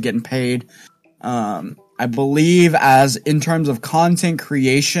 nobody's getting paid. I believe in terms of content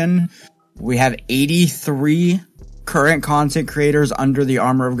creation, we have 83 current content creators under the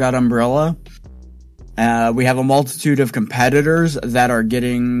Armor of God umbrella. We have a multitude of competitors that are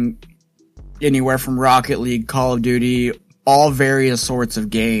getting anywhere from Rocket League, Call of Duty, all various sorts of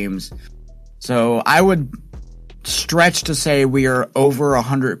games. So I would stretch to say we are over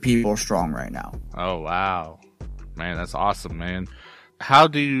 100 people strong right now. Oh, wow. Man, that's awesome, man. How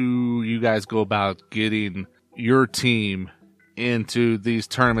do you guys go about getting your team into these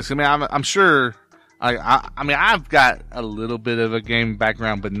tournaments? I mean, I'm sure. I mean, I've got a little bit of a game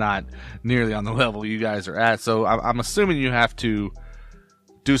background, but not nearly on the level you guys are at. So I'm assuming you have to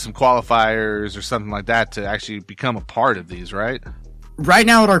do some qualifiers or something like that to actually become a part of these, right? Right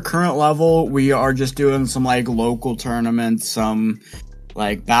now at our current level, we are just doing some like local tournaments, some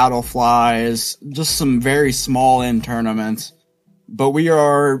like battle flies, just some very small end tournaments. But we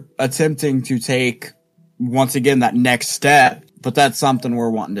are attempting to take, once again, that next step, but that's something we're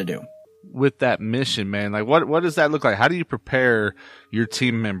wanting to do. With that mission, man, like what does that look like? How do you prepare your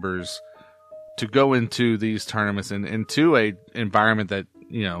team members to go into these tournaments and into a environment that,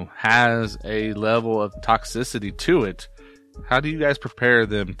 has a level of toxicity to it? How do you guys prepare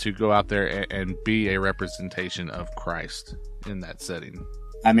them to go out there and be a representation of Christ in that setting?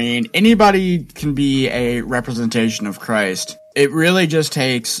 I mean, anybody can be a representation of Christ. It really just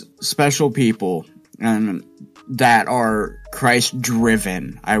takes special people and that are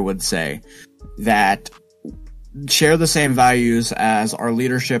Christ-driven, I would say, that share the same values as our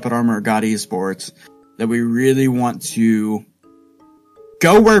leadership at Armor of God Esports, that we really want to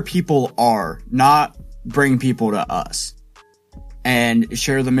go where people are, not bring people to us, and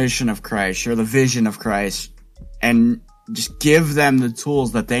share the mission of Christ, share the vision of Christ, and just give them the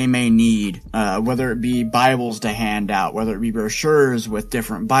tools that they may need, whether it be Bibles to hand out, whether it be brochures with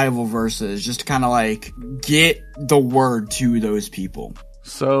different Bible verses, just to kind of like get the word to those people.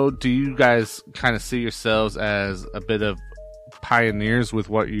 So do you guys kind of see yourselves as a bit of pioneers with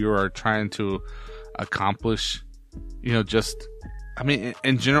what you are trying to accomplish?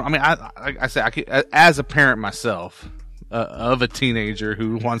 In general, I say, as a parent myself, of a teenager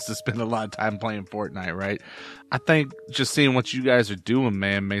who wants to spend a lot of time playing Fortnite, right? I think just seeing what you guys are doing,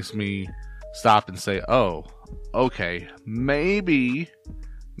 man, makes me stop and say, oh, okay, maybe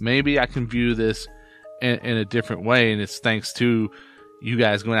I can view this in a different way, and it's thanks to you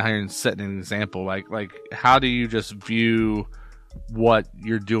guys going out here and setting an example. Like how do you just view what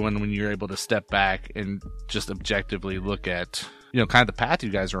you're doing when you're able to step back and just objectively look at, kind of the path you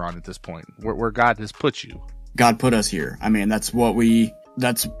guys are on at this point, where God has put you? God put us here. I mean, that's what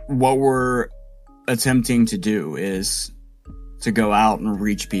we're attempting to do, is to go out and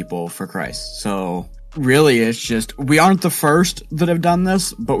reach people for Christ. So Really, it's just, we aren't the first that have done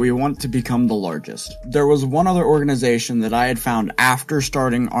this, but we want to become the largest. There was one other organization that I had found after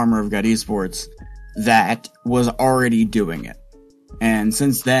starting Armor of God Esports that was already doing it. And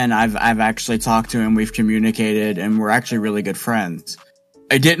since then, I've actually talked to him, we've communicated, and we're actually really good friends.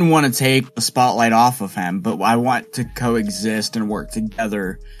 I didn't want to take the spotlight off of him, but I want to coexist and work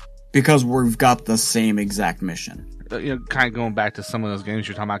together because we've got the same exact mission. Kind of going back to some of those games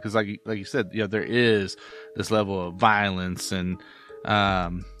you're talking about, because like you said, there is this level of violence and,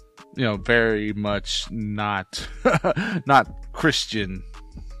 very much not Christian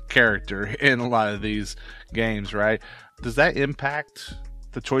character in a lot of these games, right? Does that impact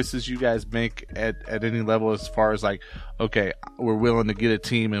the choices you guys make at any level, as far as like, okay, we're willing to get a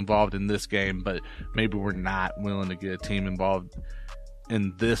team involved in this game, but maybe we're not willing to get a team involved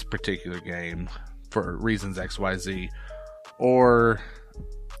in this particular game for reasons XYZ? Or,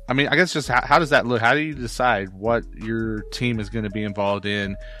 I mean, I guess just how does that look? How do you decide what your team is going to be involved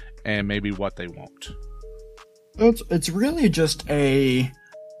in and maybe what they won't? It's really just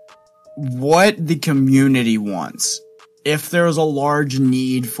what the community wants. If there's a large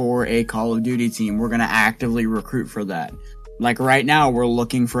need for a Call of Duty team, we're going to actively recruit for that. Like right now, we're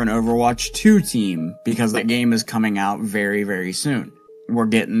looking for an Overwatch 2 team because that game is coming out very, very soon. We're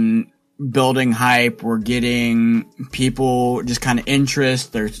getting building hype. We're getting people just kind of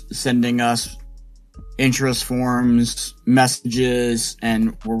interest. They're sending us interest forms, messages,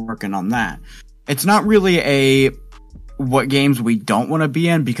 and we're working on that. It's not really what games we don't want to be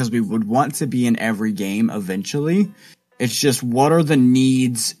in, because we would want to be in every game eventually. It's just, what are the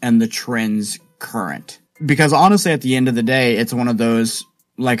needs and the trends current? Because honestly, at the end of the day, it's one of those,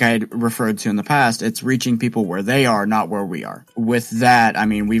 like I referred to in the past, it's reaching people where they are, not where we are. With that, I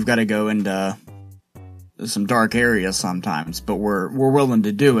mean, we've got to go into some dark areas sometimes, but we're willing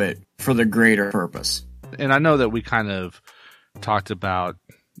to do it for the greater purpose. And I know that we kind of talked about,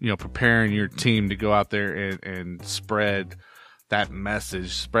 preparing your team to go out there and spread that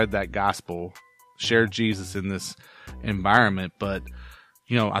message, spread that gospel, share Jesus in this environment. But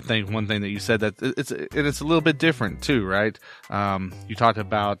I think one thing that you said, that it's a little bit different too, right? You talked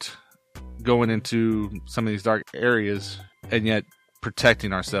about going into some of these dark areas and yet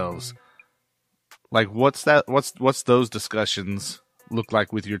protecting ourselves. Like, what's those discussions look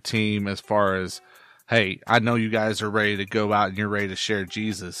like with your team, as far as, hey, I know you guys are ready to go out and you're ready to share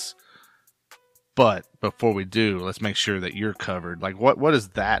Jesus, but before we do, let's make sure that you're covered. Like, what does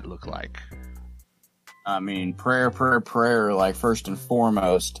that look like? I mean, prayer, like, first and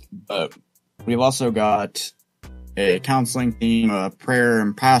foremost, but we've also got a counseling team, a prayer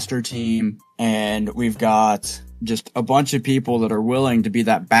and pastor team, and we've got just a bunch of people that are willing to be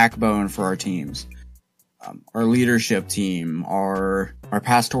that backbone for our teams. Our leadership team, our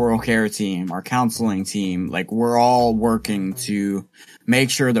pastoral care team, our counseling team, like, we're all working to make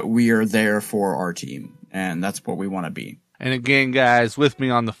sure that we are there for our team, and that's what we want to be. And again, guys, with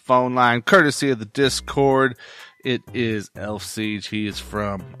me on the phone line, courtesy of the Discord, it is Elf Siege. He is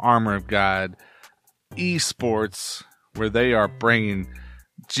from Armor of God Esports, where they are bringing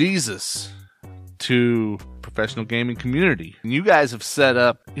Jesus to professional gaming community. And you guys have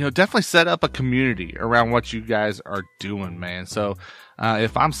definitely set up a community around what you guys are doing, man. So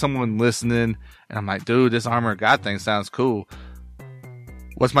if I'm someone listening and I'm like, dude, this Armor of God thing sounds cool,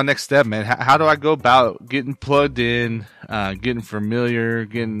 what's my next step, man? How do I go about getting plugged in, getting familiar,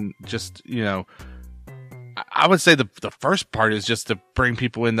 getting just, I would say the first part is just to bring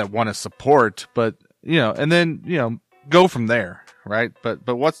people in that want to support, but, and then, go from there, right? But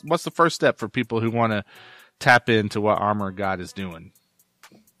what's the first step for people who want to tap into what Armor of God is doing?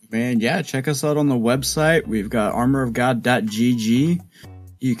 Man, yeah, check us out on the website. We've got armorofgod.gg.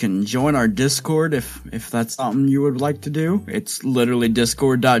 You can join our Discord if that's something you would like to do. It's literally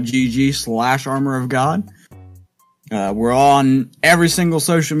discord.gg/Armor of God. We're on every single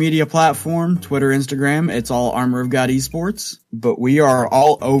social media platform, Twitter, Instagram. It's all Armor of God Esports, but we are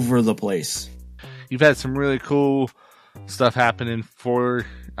all over the place. You've had some really cool stuff happening for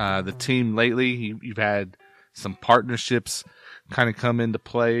the team lately. You've had some partnerships kind of come into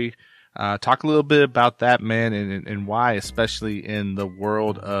play. Talk a little bit about that, man, and why, especially in the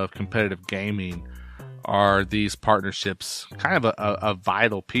world of competitive gaming, are these partnerships kind of a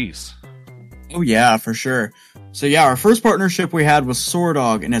vital piece? Oh, yeah, for sure. So, yeah, our first partnership we had was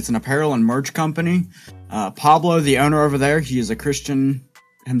Swordog, and it's an apparel and merch company. Pablo, the owner over there, he is a Christian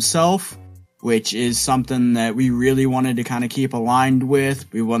himself, which is something that we really wanted to kind of keep aligned with.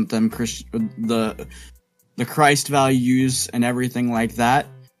 We want them the Christ values and everything like that.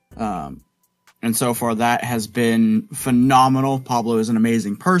 And so far that has been phenomenal. Pablo is an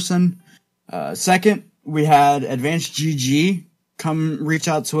amazing person. Second, we had Advanced GG come reach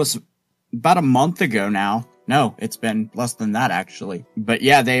out to us about a month ago now. No, it's been less than that, actually. But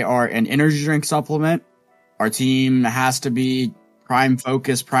yeah, they are an energy drink supplement. Our team has to be prime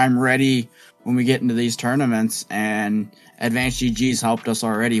focused, prime ready when we get into these tournaments, and Advanced GG's helped us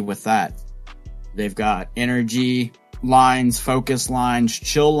already with that. They've got energy lines, focus lines,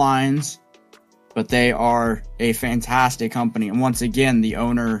 chill lines, but they are a fantastic company. And once again, the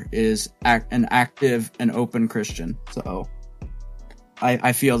owner is an active and open Christian. So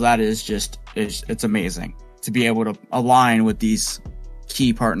I feel that is just, it's amazing to be able to align with these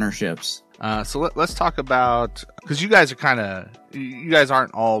key partnerships. So let's talk about, because you guys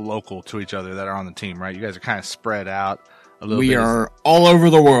aren't all local to each other that are on the team, right? You guys are kind of spread out a little bit. We are all over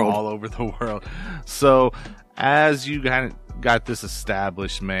the world. All over the world. So as you kind of got this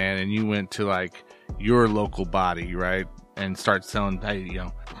established, man, and you went to like your local body, right? And start telling, hey,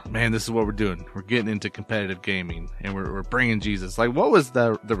 man, this is what we're doing. We're getting into competitive gaming and we're bringing Jesus. Like, what was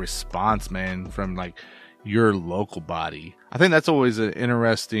the response, man, from like your local body? I think that's always an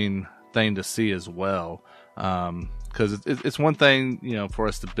interesting thing to see as well. Because it's one thing, for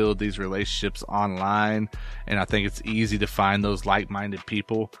us to build these relationships online. And I think it's easy to find those like-minded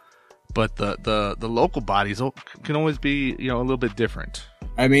people. But the local bodies can always be, a little bit different.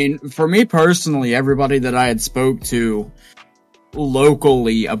 I mean, for me personally, everybody that I had spoke to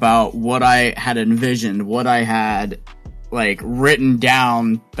locally about what I had envisioned, what I had like written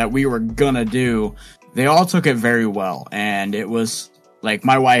down that we were gonna do, they all took it very well. And it was like,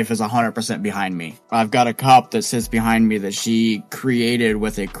 my wife is 100% behind me. I've got a cup that sits behind me that she created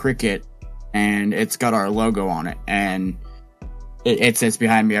with a cricket, and it's got our logo on it. And it sits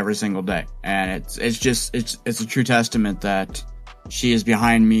behind me every single day. And it's a true testament that she is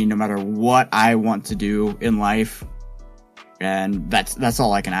behind me no matter what I want to do in life. And that's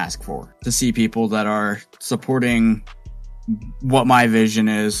all I can ask for. To see people that are supporting what my vision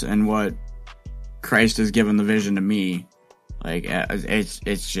is and what Christ has given the vision to me. Like, it's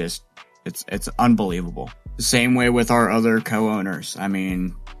unbelievable. The same way with our other co-owners. I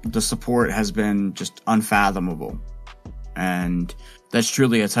mean, the support has been just unfathomable. And that's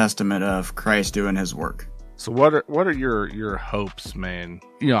truly a testament of Christ doing his work. So what are your hopes, man?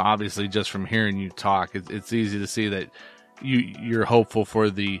 Obviously just from hearing you talk, it's easy to see that you're hopeful for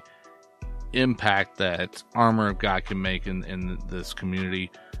the impact that Armor of God can make in this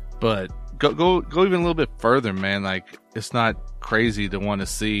community. But go even a little bit further, man. Like, it's not crazy to want to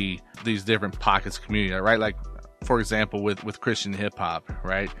see these different pockets of community, right? Like, for example, with Christian hip hop,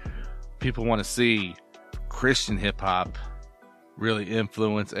 right? People want to see Christian hip hop really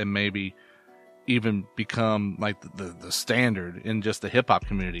influence and maybe even become like the standard in just the hip hop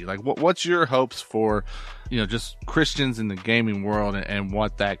community. Like, what's your hopes for, just Christians in the gaming world and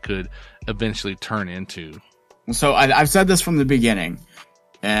what that could eventually turn into? So I've said this from the beginning,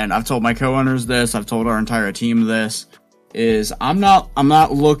 and I've told my co-owners this, I've told our entire team this, is I'm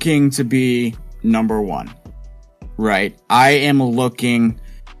not looking to be number one, right? I am looking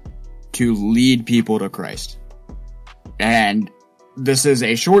to lead people to Christ. And this is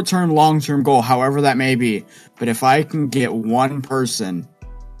a short-term, long-term goal, however that may be. But if I can get one person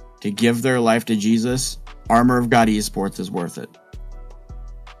to give their life to Jesus, Armor of God Esports is worth it.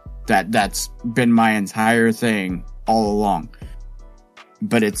 That's been my entire thing all along.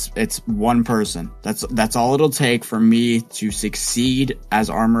 But it's one person. That's all it'll take for me to succeed as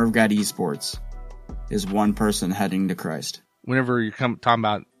Armor of God Esports, is one person heading to Christ. Whenever you're talking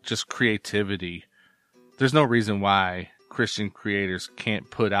about just creativity, there's no reason why Christian creators can't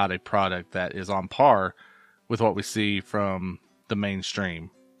put out a product that is on par with what we see from the mainstream.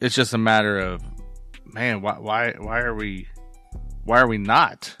 It's just a matter of, man, why are we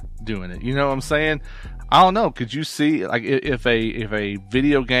not doing it? You know what I'm saying? I don't know. Could you see, like, if a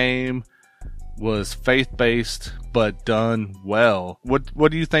video game was faith-based but done well,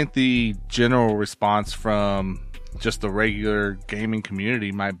 what do you think the general response from just the regular gaming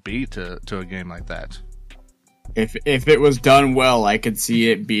community might be to a game like that? If it was done well, I could see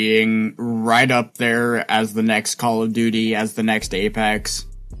it being right up there as the next Call of Duty, as the next Apex,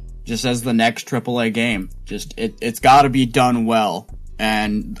 just as the next AAA game. Just it's got to be done well.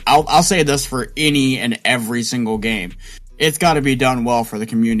 And I'll say this for any and every single game. It's got to be done well for the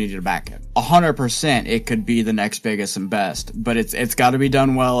community to back it. 100% it could be the next biggest and best, but it's got to be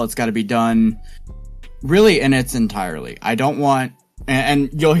done well. It's got to be done really in its entirety. I don't want, and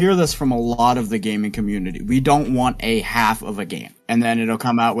you'll hear this from a lot of the gaming community, we don't want a half of a game. And then it'll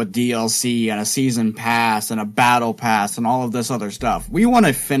come out with DLC and a season pass and a battle pass and all of this other stuff. We want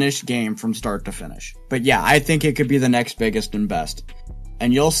a finished game from start to finish. But yeah, I think it could be the next biggest and best.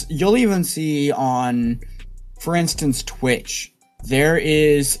 And you'll even see on, for instance, Twitch, there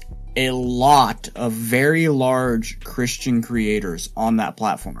is a lot of very large Christian creators on that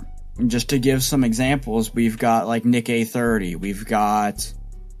platform. And just to give some examples, we've got like Nick A30, we've got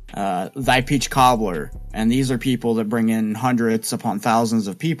Thy Peach Cobbler, and these are people that bring in hundreds upon thousands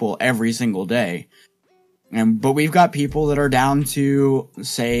of people every single day. But we've got people that are down to,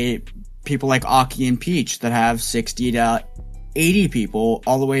 say, people like Aki and Peach that have 60 to 80 people,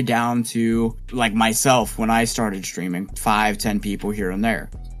 all the way down to, like myself, when I started streaming, 5-10 people here and there.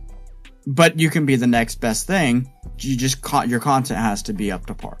 But you can be the next best thing. Your content has to be up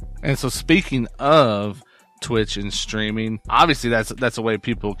to par. And so, speaking of Twitch and streaming, obviously that's a way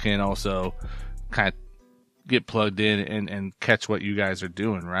people can also kind of get plugged in and catch what you guys are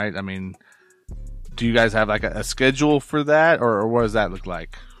doing, right? I mean, do you guys have like a schedule for that, or what does that look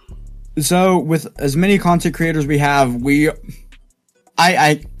like? So with as many content creators we have,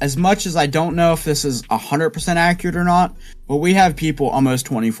 I as much as I don't know if this is 100% accurate or not, but we have people almost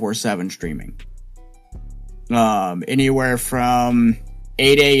 24/7 streaming. Anywhere from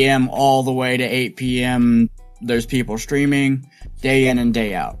 8 a.m. all the way to 8 p.m. There's people streaming day in and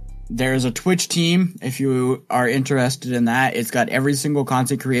day out. There's a Twitch team, if you are interested in that. It's got every single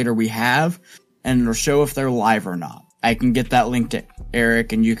content creator we have, and it'll show if they're live or not. I can get that link to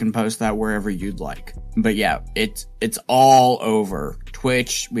Eric, and you can post that wherever you'd like. But yeah, it's all over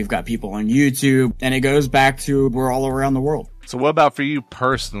Twitch. We've got people on YouTube, and it goes back to we're all around the world. So what about for you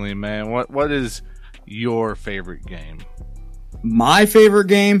personally, man? What is your favorite game? My favorite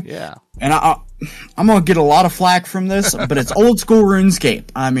game? Yeah. And I'm going to get a lot of flack from this, but it's old school RuneScape.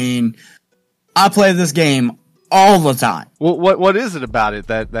 I mean, I play this game all the time. Well, what is it about it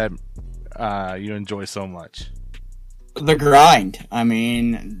that you enjoy so much? The grind. I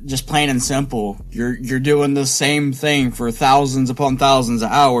mean, just plain and simple. You're doing the same thing for thousands upon thousands of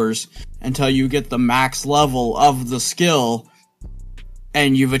hours until you get the max level of the skill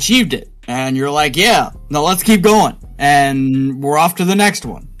and you've achieved it. And you're like, yeah, now let's keep going. And we're off to the next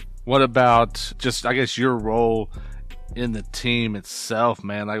one. What about just, I guess, your role in the team itself,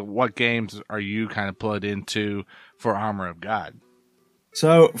 man? Like, what games are you kind of plugged into for Armor of God?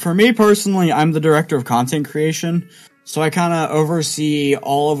 So, for me personally, I'm the director of content creation. So I kind of oversee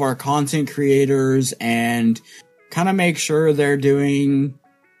all of our content creators and kind of make sure they're doing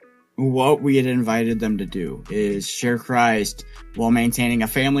what we had invited them to do, is share Christ while maintaining a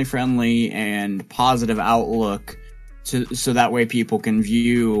family-friendly and positive outlook so that way people can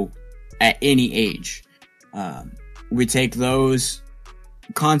view at any age. We take those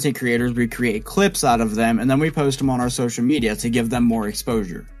content creators, we create clips out of them, and then we post them on our social media to give them more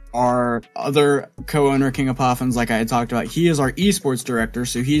exposure. Our other co-owner, King of Poffins, like I had talked about, he is our esports director,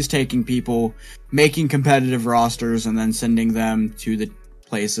 so he's taking people, making competitive rosters, and then sending them to the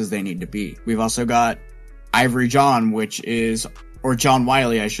places they need to be. We've also got Ivory John, or John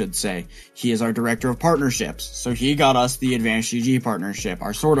Wiley, I should say. He is our director of partnerships, so he got us the Advanced GG partnership,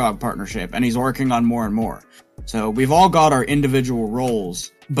 our Sword Dog partnership, and he's working on more and more. So we've all got our individual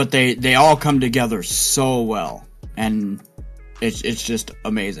roles, but they all come together so well, and it's just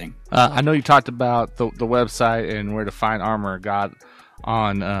amazing. I know you talked about the website and where to find Armor of God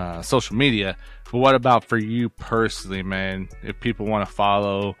on social media, but what about for you personally, man? If people want to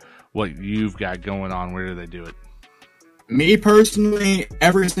follow what you've got going on, where do they do it? Me personally,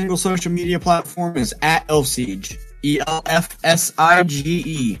 every single social media platform is at Elfsiege. ELFSIGE.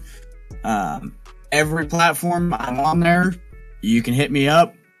 Every platform I'm on there, you can hit me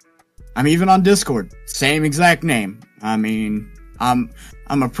up. I'm even on Discord. Same exact name. I mean, I'm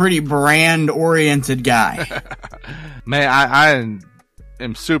a pretty brand-oriented guy. Man, I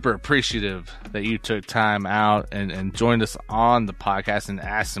am super appreciative that you took time out and joined us on the podcast and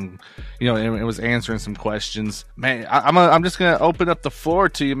asked some, it was answering some questions. Man, I'm just going to open up the floor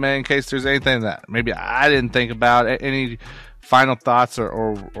to you, man, in case there's anything that maybe I didn't think about. Any final thoughts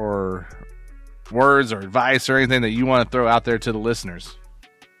or words or advice or anything that you want to throw out there to the listeners?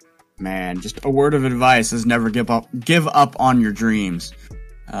 Man, just a word of advice is never give up on your dreams.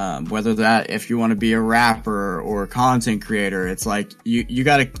 Whether that, if you want to be a rapper or a content creator, it's like you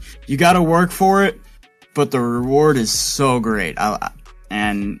gotta work for it, but the reward is so great.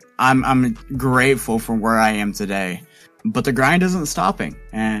 And I'm grateful for where I am today, but the grind isn't stopping,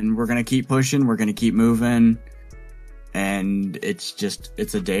 and we're gonna keep pushing, we're gonna keep moving, and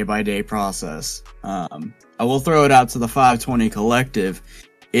it's a day by day process. I will throw it out to the 520 Collective.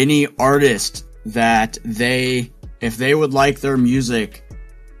 Any artist that if they would like their music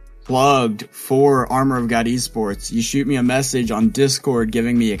plugged for Armor of God Esports, you shoot me a message on Discord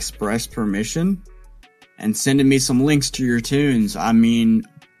giving me express permission, and sending me some links to your tunes. I mean,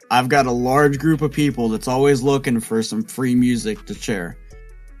 I've got a large group of people that's always looking for some free music to share.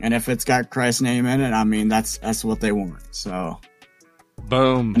 And if it's got Christ's name in it, I mean, that's what they want. So,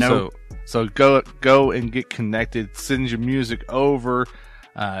 boom. So go and get connected. Send your music over.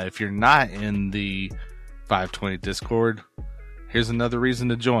 If you're not in the 520 Discord, here's another reason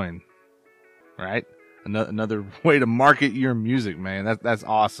to join. Right? Another way to market your music, man. That's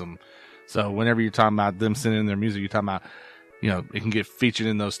awesome. So whenever you're talking about them sending their music, you're talking about, it can get featured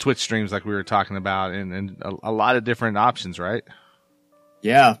in those Twitch streams like we were talking about, and a lot of different options, right?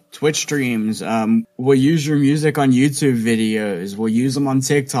 Yeah, Twitch streams. We'll use your music on YouTube videos. We'll use them on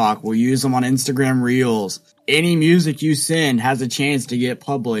TikTok. We'll use them on Instagram Reels. Any music you send has a chance to get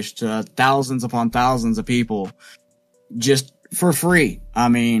published to thousands upon thousands of people just for free. I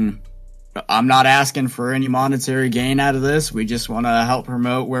mean, I'm not asking for any monetary gain out of this. We just want to help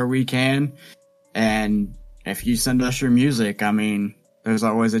promote where we can. And if you send us your music, I mean, there's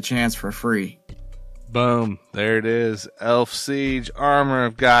always a chance for free. Boom. There it is. Elf Siege, Armor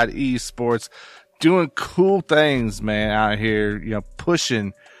of God Esports, doing cool things, man, out here,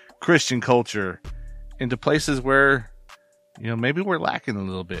 pushing Christian culture into places where, maybe we're lacking a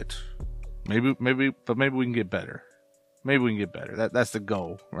little bit. Maybe we can get better. Maybe we can get better. That's the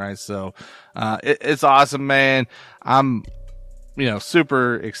goal, right? So, it's awesome, man. I'm,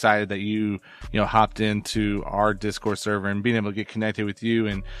 super excited that you hopped into our Discord server and being able to get connected with you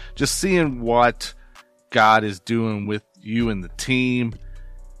and just seeing what God is doing with you and the team.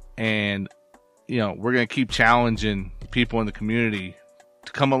 And, we're going to keep challenging people in the community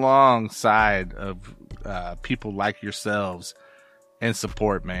to come alongside of people like yourselves and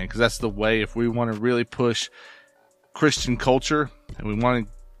support, man, because that's the way. If we want to really push Christian culture and we want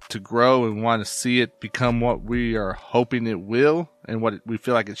to grow and want to see it become what we are hoping it will and what we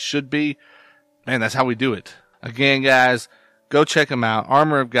feel like it should be, man, that's how we do it. Again, guys, go check them out.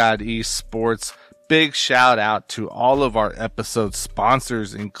 Armor of God Esports. Big shout out to all of our episode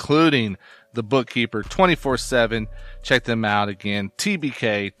sponsors, including the Bookkeeper 24/7. Check them out again,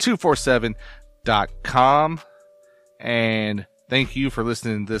 tbk247.com. And thank you for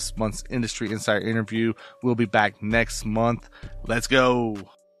listening to this month's Industry Insider interview. We'll be back next month. Let's go.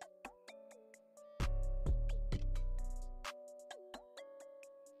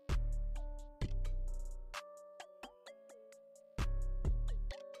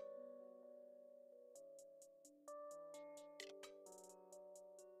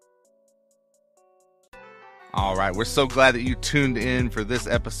 All right, we're so glad that you tuned in for this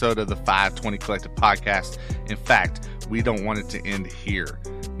episode of the 520 Collective Podcast. In fact, we don't want it to end here.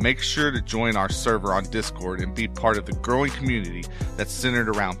 Make sure to join our server on Discord and be part of the growing community that's centered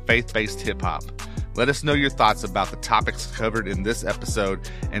around faith-based hip-hop. Let us know your thoughts about the topics covered in this episode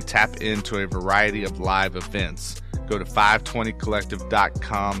and tap into a variety of live events. Go to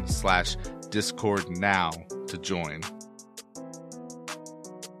 520collective.com/Discord now to join.